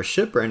plane or a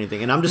ship or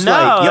anything. And I'm just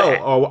like,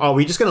 yo, are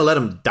we just going to let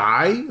them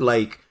die?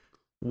 Like,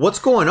 what's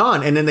going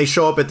on? And then they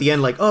show up at the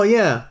end like, oh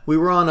yeah, we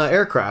were on an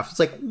aircraft. It's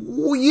like,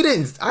 well, I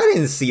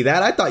didn't see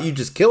that. I thought you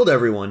just killed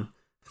everyone.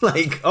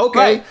 Like,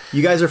 okay,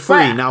 you guys are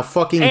free. Now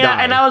fucking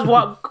die. And as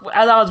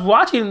I was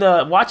watching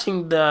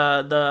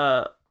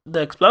the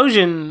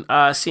explosion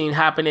scene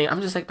happening,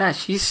 I'm just like, man,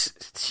 she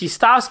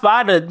stops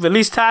by to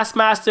release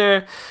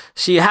Taskmaster.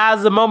 She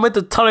has the moment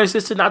to tell her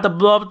sister not to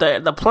blow up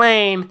the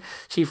plane.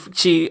 She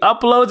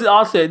uploads it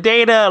all to the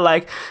data.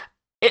 Like,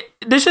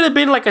 there should have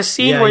been like a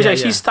scene where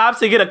she stops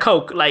to get a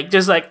Coke. Like,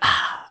 just like,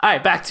 all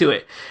right, back to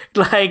it.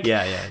 Like,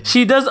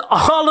 she does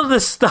all of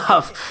this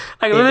stuff.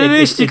 Like,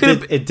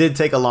 it did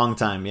take a long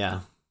time. Yeah.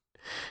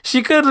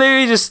 She could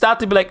literally just stop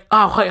to be like,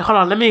 oh, wait, hold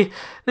on. Let me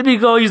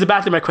go use the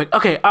bathroom right quick.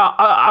 Okay,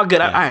 I'll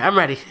get it. All right, I'm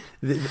ready.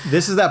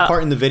 This is that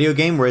part in the video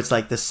game where it's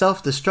like the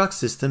self-destruct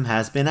system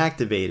has been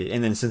activated.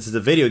 And then since it's a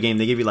video game,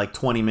 they give you like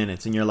 20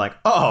 minutes. And you're like,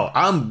 oh,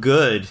 I'm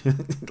good.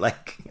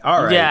 Like,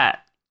 all right. Yeah.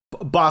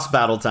 Boss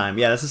battle time.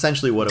 Yeah, that's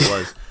essentially what it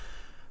was.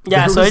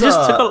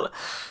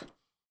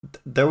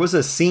 There was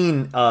a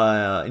scene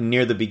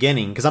near the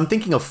beginning. Because I'm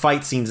thinking of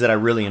fight scenes that I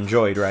really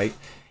enjoyed, right?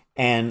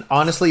 And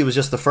honestly, it was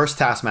just the first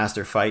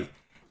Taskmaster fight.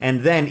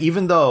 And then,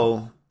 even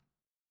though,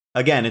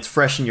 again, it's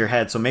fresh in your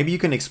head, so maybe you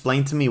can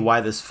explain to me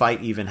why this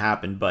fight even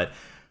happened, but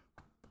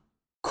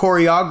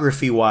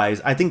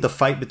choreography-wise, I think the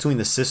fight between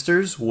the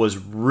sisters was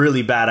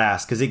really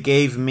badass, because it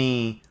gave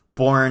me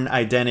Bourne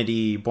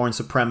Identity, Bourne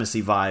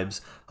Supremacy vibes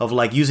of,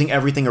 like, using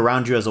everything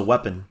around you as a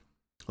weapon.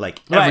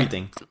 Like,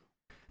 everything. Right.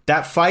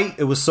 That fight,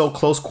 it was so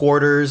close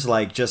quarters,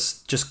 like,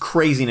 just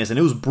craziness, and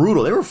it was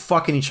brutal. They were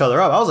fucking each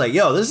other up. I was like,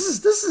 yo, this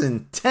is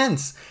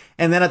intense.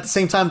 And then at the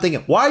same time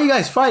thinking, why are you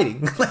guys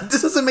fighting? Like,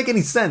 this doesn't make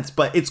any sense,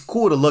 but it's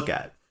cool to look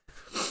at.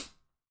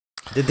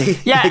 Did they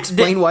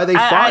explain why they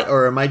fought,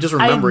 or am I just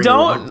remembering? I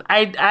don't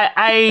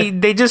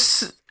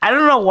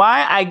know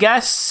why. I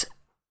guess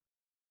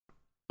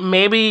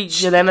maybe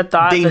Yelena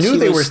thought they knew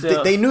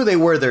they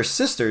were their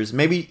sisters.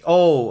 Maybe.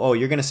 Oh,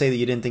 you're gonna say that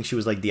you didn't think she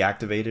was like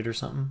deactivated or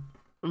something,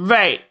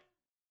 right?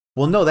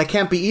 Well, no, that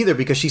can't be either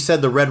because she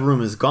said the red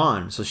room is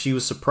gone, so she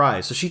was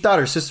surprised. So she thought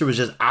her sister was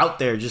just out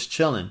there, just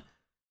chilling.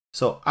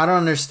 So I don't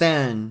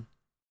understand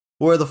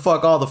where the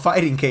fuck all the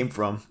fighting came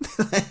from.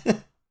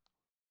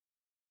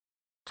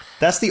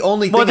 That's the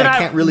only thing I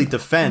can't really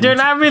defend. They're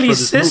not really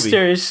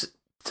sisters. Movie.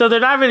 So they're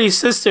not really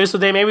sisters. So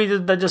they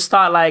just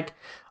thought like,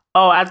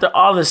 oh, after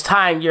all this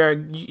time,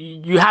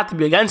 you have to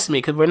be against me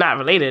because we're not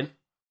related.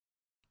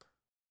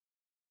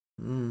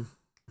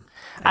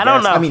 I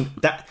don't know. I mean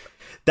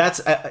that's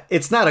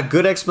it's not a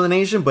good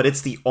explanation, but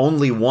it's the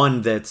only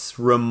one that's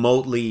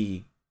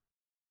remotely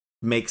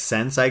makes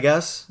sense, I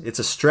guess. It's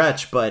a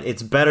stretch, but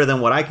it's better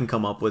than what I can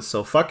come up with,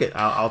 so fuck it.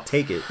 I'll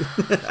take it.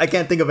 I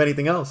can't think of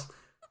anything else.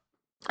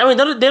 I mean,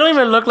 they don't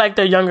even look like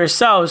their younger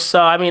selves,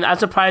 so I mean, I'm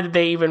surprised that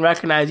they even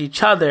recognize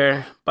each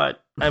other,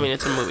 but I mean,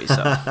 it's a movie,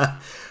 so.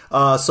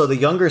 So the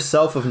younger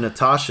self of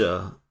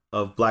Natasha,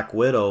 of Black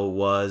Widow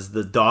was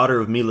the daughter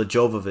of Mila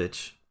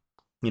Jovovich.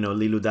 You know,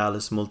 Lilu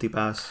Dallas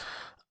Multipass.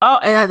 Oh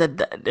yeah,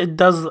 it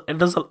does. It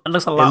looks a lot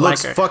like her. It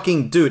looks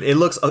fucking dude.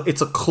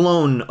 It's a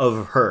clone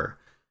of her.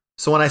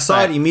 So when I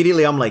saw it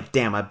immediately, I'm like,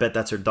 damn, I bet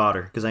that's her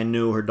daughter, because I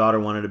knew her daughter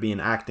wanted to be in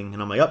acting,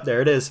 and I'm like,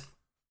 there it is.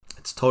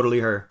 It's totally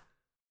her.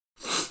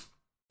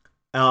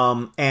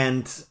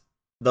 And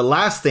the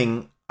last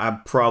thing I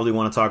probably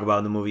want to talk about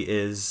in the movie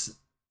is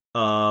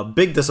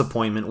big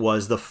disappointment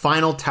was the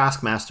final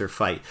Taskmaster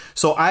fight.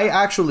 So I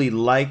actually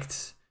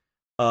liked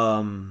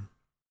the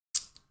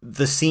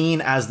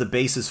scene as the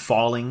base is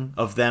falling,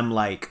 of them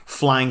like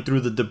flying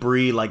through the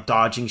debris, like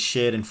dodging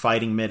shit and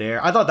fighting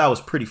midair. I thought that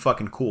was pretty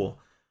fucking cool.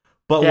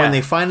 But when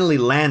they finally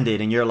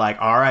landed and you're like,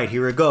 all right,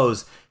 here it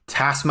goes.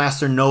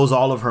 Taskmaster knows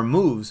all of her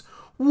moves.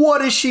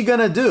 What is she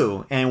gonna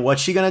do? And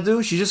what's she gonna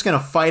do? She's just gonna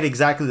fight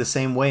exactly the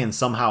same way and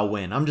somehow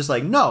win. I'm just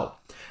like, no.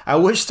 I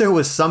wish there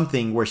was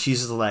something where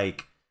she's just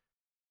like,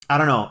 I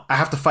don't know, I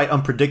have to fight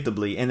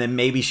unpredictably, and then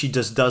maybe she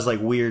just does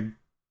like weird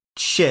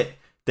shit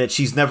that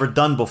she's never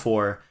done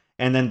before,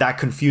 and then that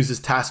confuses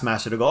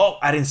Taskmaster to go, oh,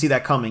 I didn't see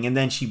that coming, and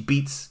then she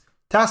beats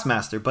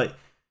Taskmaster. But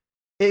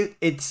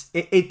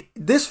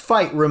this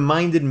fight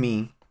reminded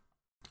me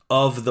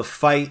of the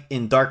fight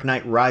in Dark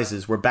Knight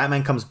Rises, where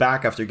Batman comes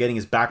back after getting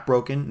his back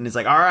broken, and it's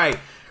like, all right,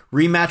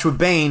 rematch with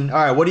Bane. All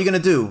right, what are you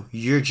going to do?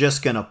 You're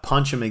just going to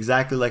punch him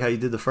exactly like how you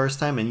did the first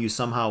time, and you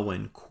somehow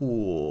win.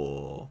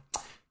 Cool.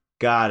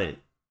 Got it.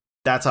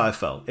 That's how I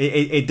felt.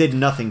 It did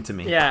nothing to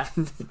me. Yeah.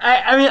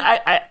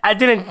 I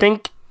didn't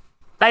think,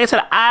 like I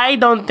said, I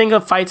don't think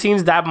of fight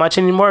scenes that much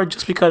anymore,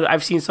 just because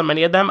I've seen so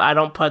many of them. I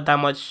don't put that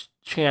much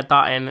train of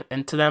thought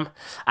into them.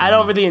 I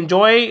don't really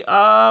enjoy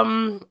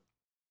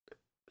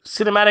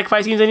cinematic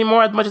fight scenes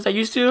anymore as much as I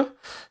used to.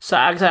 So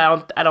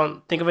actually, I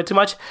don't think of it too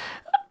much.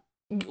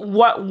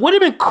 What would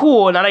have been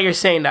cool, now that you're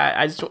saying that,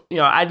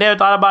 I never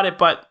thought about it,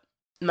 but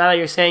now that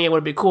you're saying it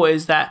would be cool,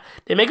 is that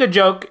they make a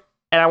joke,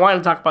 and I wanted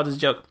to talk about this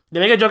joke. They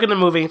make a joke in the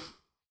movie.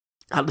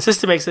 The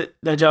sister makes the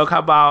joke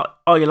about,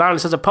 oh, Yolanda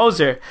is a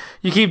poser.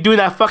 You keep doing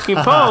that fucking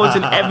pose,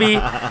 and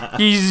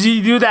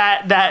you do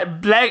that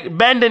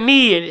bend the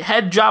knee and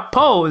head drop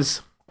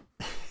pose.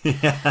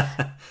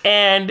 Yeah.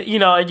 And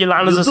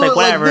Yolanda's just like,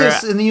 whatever. Like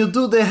this, and then you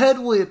do the head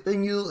whip,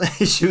 and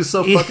she was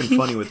so fucking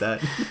funny with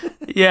that.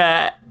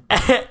 Yeah.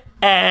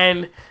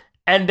 And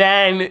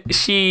then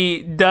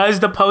she does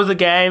the pose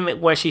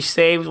again when she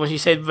saved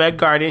Red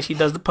Guardian. She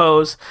does the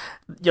pose.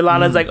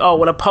 Yolanda's like, oh,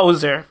 what a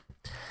poser.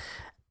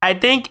 I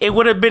think it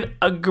would have been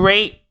a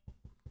great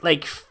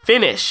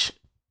finish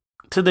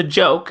to the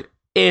joke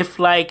if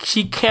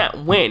she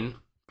can't win,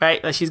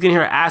 right? Like she's getting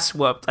her ass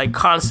whooped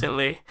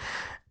constantly,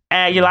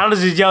 and Yolanda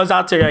just yells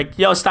out to her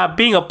yo, stop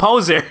being a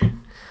poser,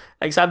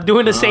 stop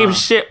doing the same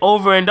shit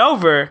over and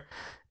over,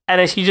 and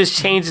then she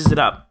just changes it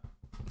up.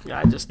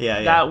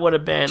 That would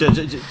have been just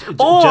to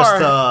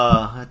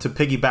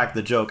piggyback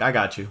the joke. I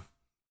got you.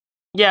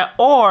 Yeah,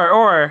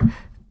 or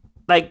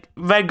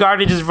Red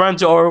Guardian just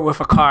runs over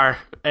with a car,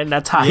 and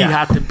that's how you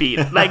have to beat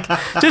it.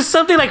 Just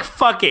something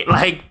fuck it,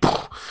 he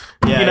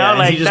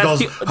just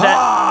goes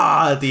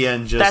at the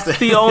end. That's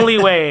the only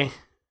way.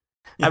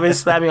 I've been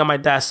slamming on my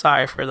desk.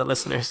 Sorry for the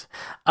listeners.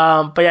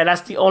 But yeah,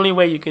 that's the only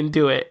way you can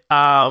do it.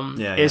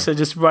 Is to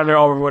just run her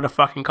over with a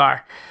fucking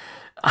car.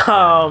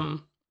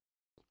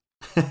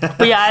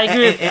 But yeah, I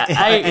agree with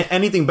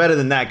anything better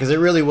than that, because it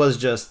really was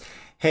just,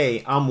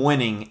 hey, I'm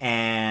winning,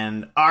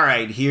 and all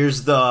right,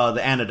 here's the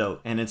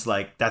antidote, and it's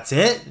that's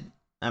it.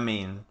 I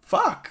mean,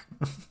 fuck.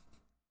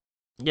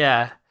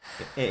 Yeah.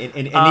 It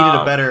needed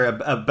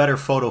a better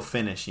photo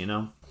finish,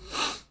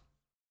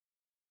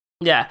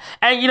 Yeah,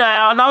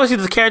 and obviously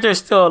the character is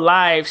still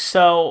alive.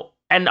 So,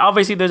 and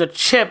obviously there's a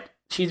chip.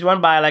 She's run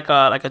by a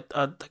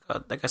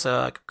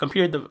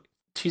computer.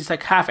 She's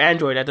half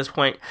android at this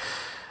point.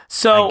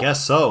 So I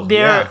guess so.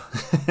 Yeah.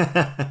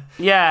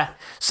 Yeah.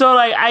 So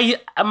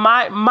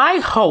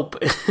my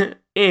hope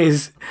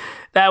is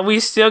that we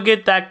still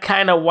get that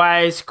kind of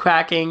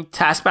wisecracking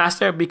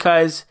Taskmaster,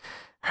 because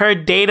her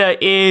data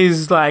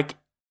is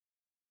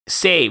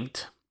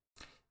saved,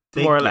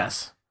 more or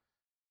less.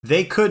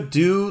 They could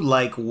do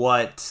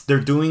what they're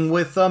doing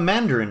with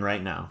Mandarin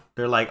right now.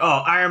 They're like,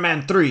 oh, Iron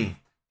Man 3,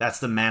 that's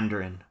the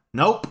Mandarin.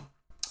 Nope.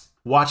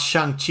 Watch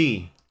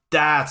Shang-Chi,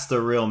 that's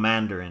the real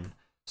Mandarin.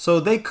 So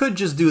they could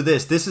just do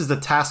this. This is the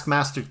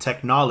Taskmaster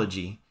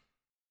technology.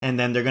 And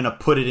then they're going to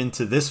put it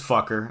into this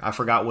fucker. I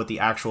forgot what the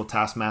actual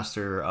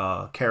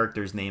Taskmaster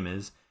character's name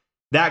is.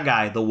 That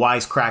guy, the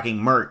wisecracking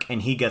merc,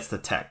 and he gets the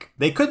tech.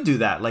 They could do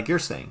that, like you're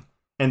saying.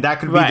 And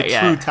that could be the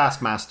true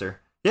Taskmaster.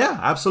 Yeah,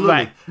 absolutely.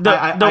 Right.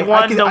 The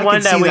one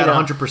that we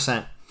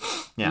 100%.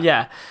 Yeah.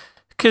 Yeah.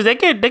 Because they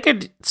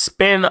could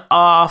spin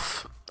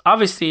off.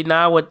 Obviously,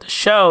 now with the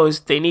shows,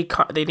 they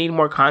need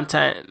more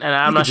content, and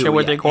I'm not sure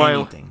where they're going.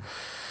 Anything.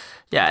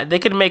 Yeah, they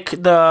could make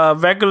the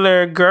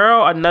regular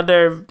girl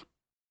another.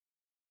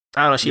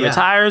 I don't know. She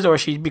retires or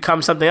she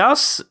becomes something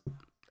else,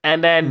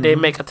 and then they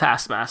make a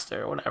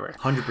Taskmaster or whatever.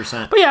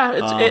 100%. But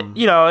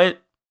yeah,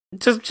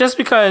 just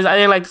because I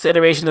didn't like this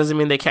iteration doesn't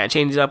mean they can't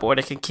change it up or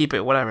they can keep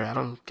it. Whatever. I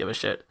don't give a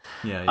shit.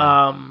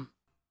 Yeah.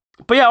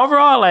 But yeah,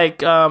 overall,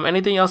 like,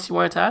 anything else you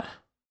wanted to add?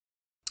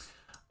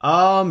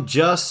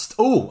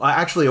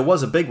 Actually, it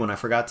was a big one. I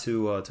forgot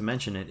to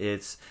mention it.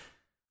 It's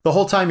the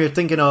whole time you're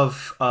thinking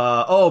of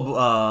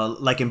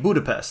like in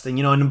Budapest, and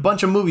in a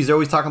bunch of movies they're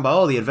always talking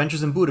about the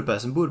adventures in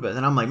Budapest,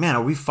 and I'm like, man,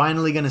 are we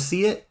finally gonna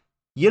see it?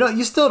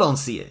 You still don't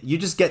see it. You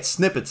just get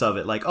snippets of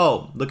it, like,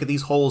 oh, look at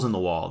these holes in the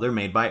wall, they're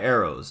made by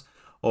arrows,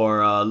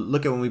 or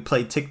look at when we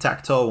played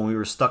tic-tac-toe when we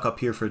were stuck up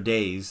here for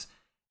days,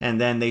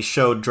 and then they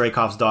showed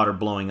Dreykov's daughter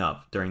blowing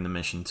up during the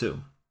mission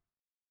too.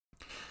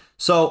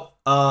 So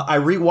I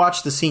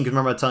rewatched the scene because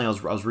remember I was telling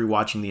you I was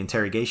rewatching the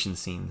interrogation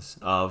scenes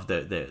of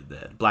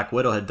the Black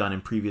Widow had done in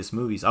previous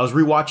movies. I was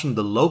rewatching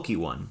the Loki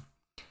one,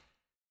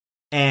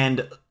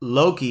 and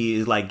Loki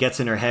is like gets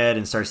in her head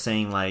and starts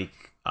saying like,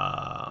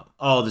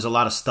 there's a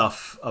lot of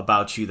stuff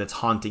about you that's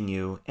haunting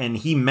you, and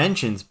he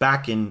mentions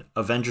back in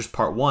Avengers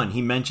Part 1,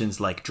 he mentions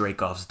like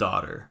Dreykov's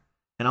daughter,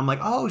 and I'm like,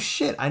 oh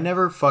shit, I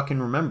never fucking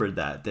remembered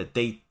that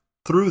they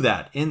threw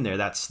that in there,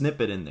 that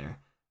snippet in there.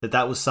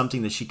 That was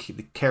something that she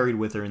carried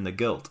with her in the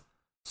guilt.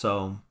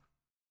 So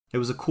it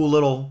was a cool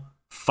little,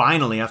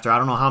 finally, after I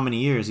don't know how many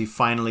years, he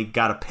finally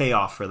got a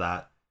payoff for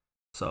that.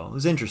 So it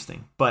was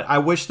interesting. But I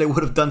wish they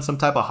would have done some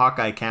type of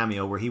Hawkeye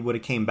cameo where he would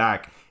have came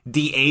back,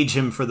 de-age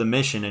him for the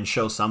mission and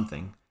show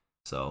something.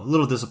 So a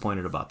little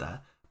disappointed about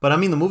that. But I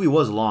mean, the movie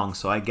was long,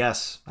 so I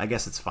guess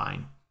it's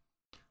fine.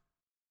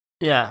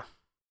 Yeah.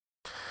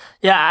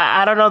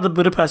 Yeah, I don't know the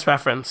Budapest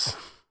reference.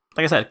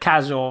 Like I said,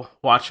 casual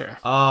watcher.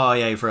 Oh,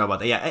 yeah, you forgot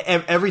about that.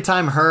 Yeah, every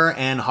time her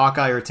and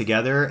Hawkeye are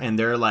together and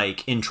they're,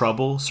 like, in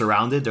trouble,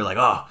 surrounded, they're like,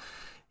 oh,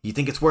 you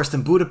think it's worse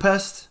than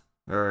Budapest?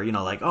 Or,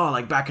 like, oh,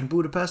 like back in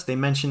Budapest? They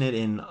mention it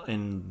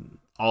in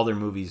all their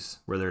movies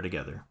where they're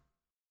together.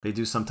 They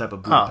do some type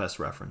of Budapest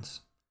reference.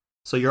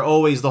 So you're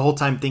always the whole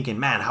time thinking,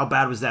 man, how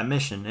bad was that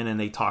mission? And then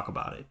they talk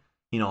about it.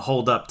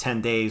 Hold up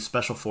 10 days,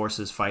 special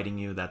forces fighting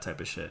you, that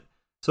type of shit.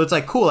 So it's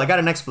like, cool, I got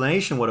an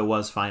explanation what it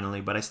was finally,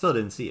 but I still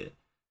didn't see it.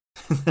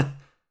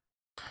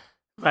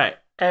 Right,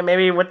 and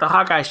maybe with the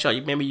Hawkeye show,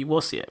 maybe you will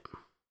see it.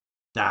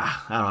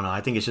 I don't know. I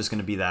think it's just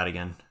gonna be that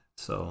again.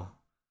 So,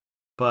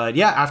 but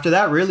yeah, after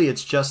that, really,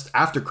 it's just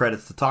after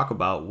credits to talk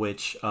about.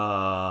 Which,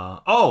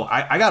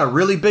 I got a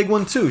really big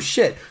one too.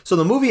 Shit. So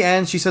the movie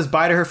ends. She says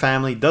bye to her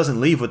family.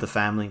 Doesn't leave with the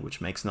family, which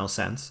makes no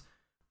sense.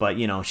 But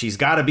she's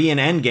got to be in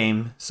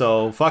Endgame,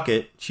 so fuck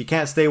it. She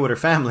can't stay with her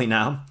family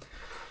now.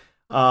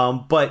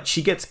 But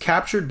she gets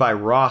captured by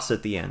Ross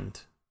at the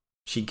end.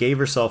 She gave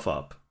herself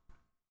up.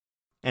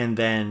 And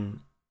then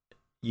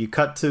you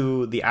cut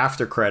to the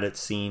after credits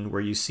scene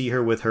where you see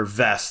her with her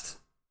vest.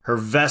 Her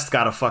vest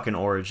got a fucking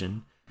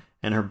origin.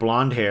 And her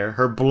blonde hair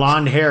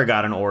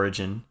got an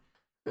origin.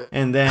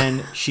 And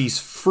then she's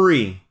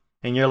free.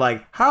 And you're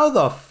like, how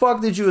the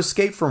fuck did you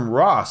escape from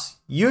Ross?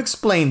 You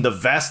explained the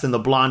vest and the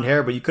blonde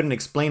hair, but you couldn't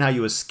explain how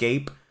you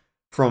escape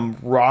from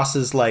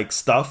Ross's like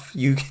stuff.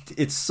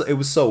 It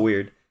was so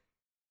weird.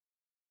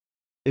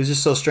 It was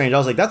just so strange. I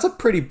was like, that's a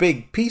pretty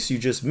big piece you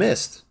just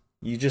missed.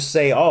 You just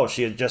say, oh,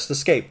 she had just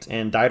escaped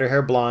and dyed her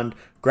hair blonde,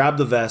 grabbed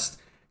the vest,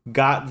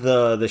 got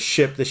the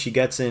ship that she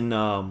gets in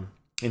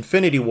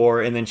Infinity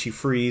War, and then she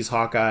frees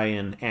Hawkeye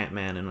and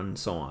Ant-Man and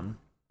so on.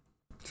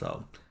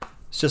 So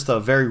it's just a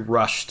very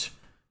rushed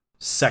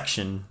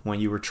section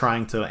when you were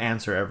trying to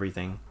answer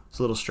everything. It's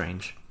a little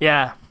strange.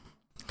 Yeah.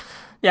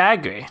 Yeah, I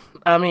agree.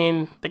 I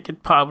mean, they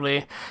could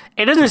probably...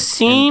 It doesn't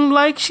seem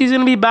like she's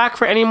going to be back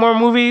for any more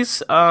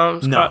movies.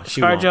 No,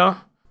 she won't.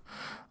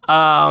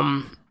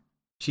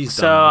 She's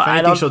done. If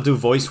anything, she'll do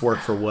voice work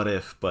for What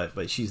If,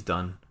 but she's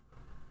done.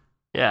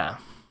 Yeah.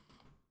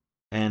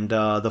 And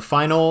the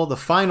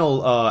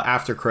final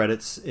after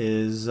credits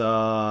is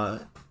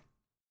Yelena's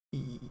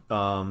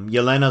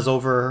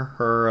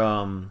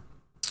over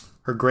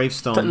her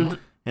gravestone,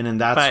 and then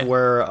that's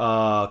where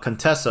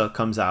Contessa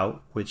comes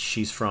out, which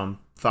she's from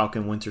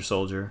Falcon Winter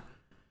Soldier.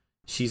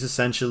 She's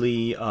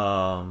essentially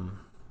I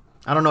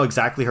don't know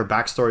exactly her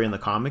backstory in the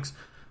comics,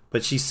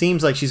 but she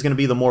seems like she's going to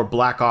be the more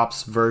Black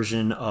Ops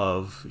version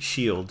of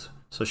S.H.I.E.L.D.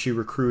 So she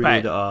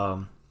recruited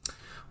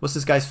what's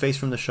this guy's face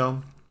from the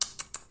show?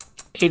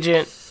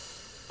 Agent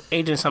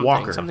something.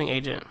 Walker. Something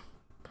agent.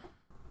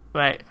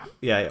 Right.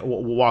 Yeah,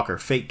 Walker,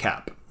 Fate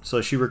Cap.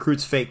 So she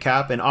recruits Fate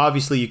Cap, and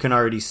obviously you can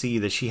already see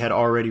that she had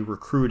already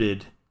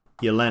recruited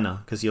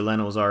Yelena, because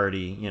Yelena was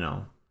already,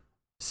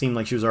 seemed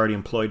like she was already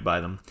employed by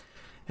them.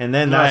 And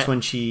then that's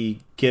when she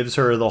gives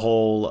her the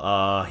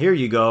whole, here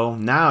you go,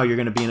 now you're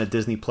going to be in a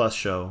Disney Plus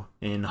show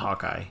in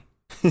Hawkeye.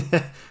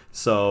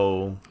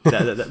 So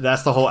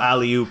that's the whole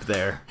alley-oop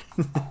there.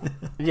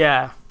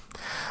 Yeah.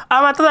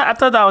 I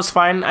thought that was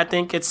fine. I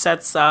think it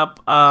sets up,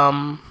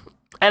 and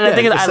I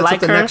think I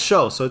like her. The next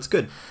show, so it's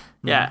good.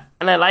 Yeah,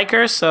 and I like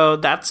her, so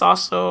that's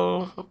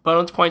also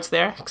bonus points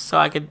there. So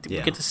I could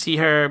get to see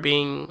her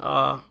being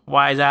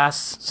wise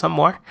ass some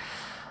more.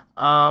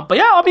 But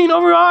yeah, I mean,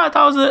 overall, I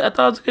thought it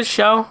was a good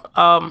show.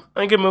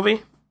 A good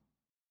movie.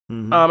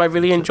 Mm-hmm. I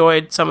really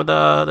enjoyed some of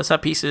the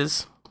set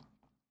pieces.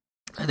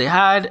 they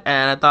had,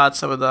 and I thought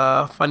some of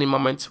the funny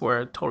moments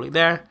were totally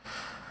there.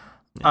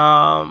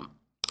 Yeah,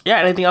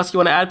 anything else you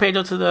want to add,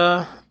 Pedro, to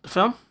the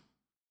film?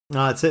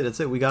 No, that's it. That's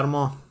it. We got them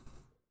all.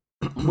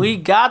 We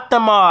got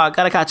them all.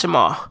 Gotta catch them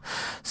all.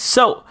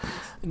 So,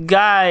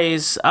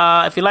 guys,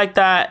 if you like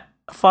that,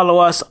 follow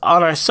us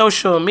on our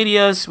social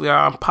medias. We are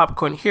on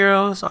Popcorn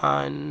Heroes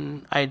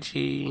on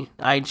IG,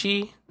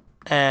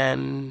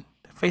 and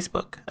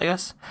Facebook, I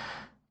guess.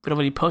 We don't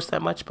really post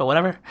that much, but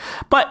whatever.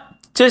 But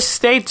just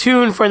stay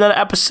tuned for another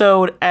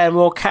episode, and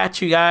we'll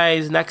catch you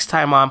guys next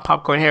time on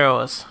Popcorn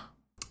Heroes.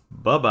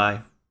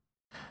 Bye-bye.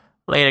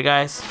 Later,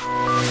 guys.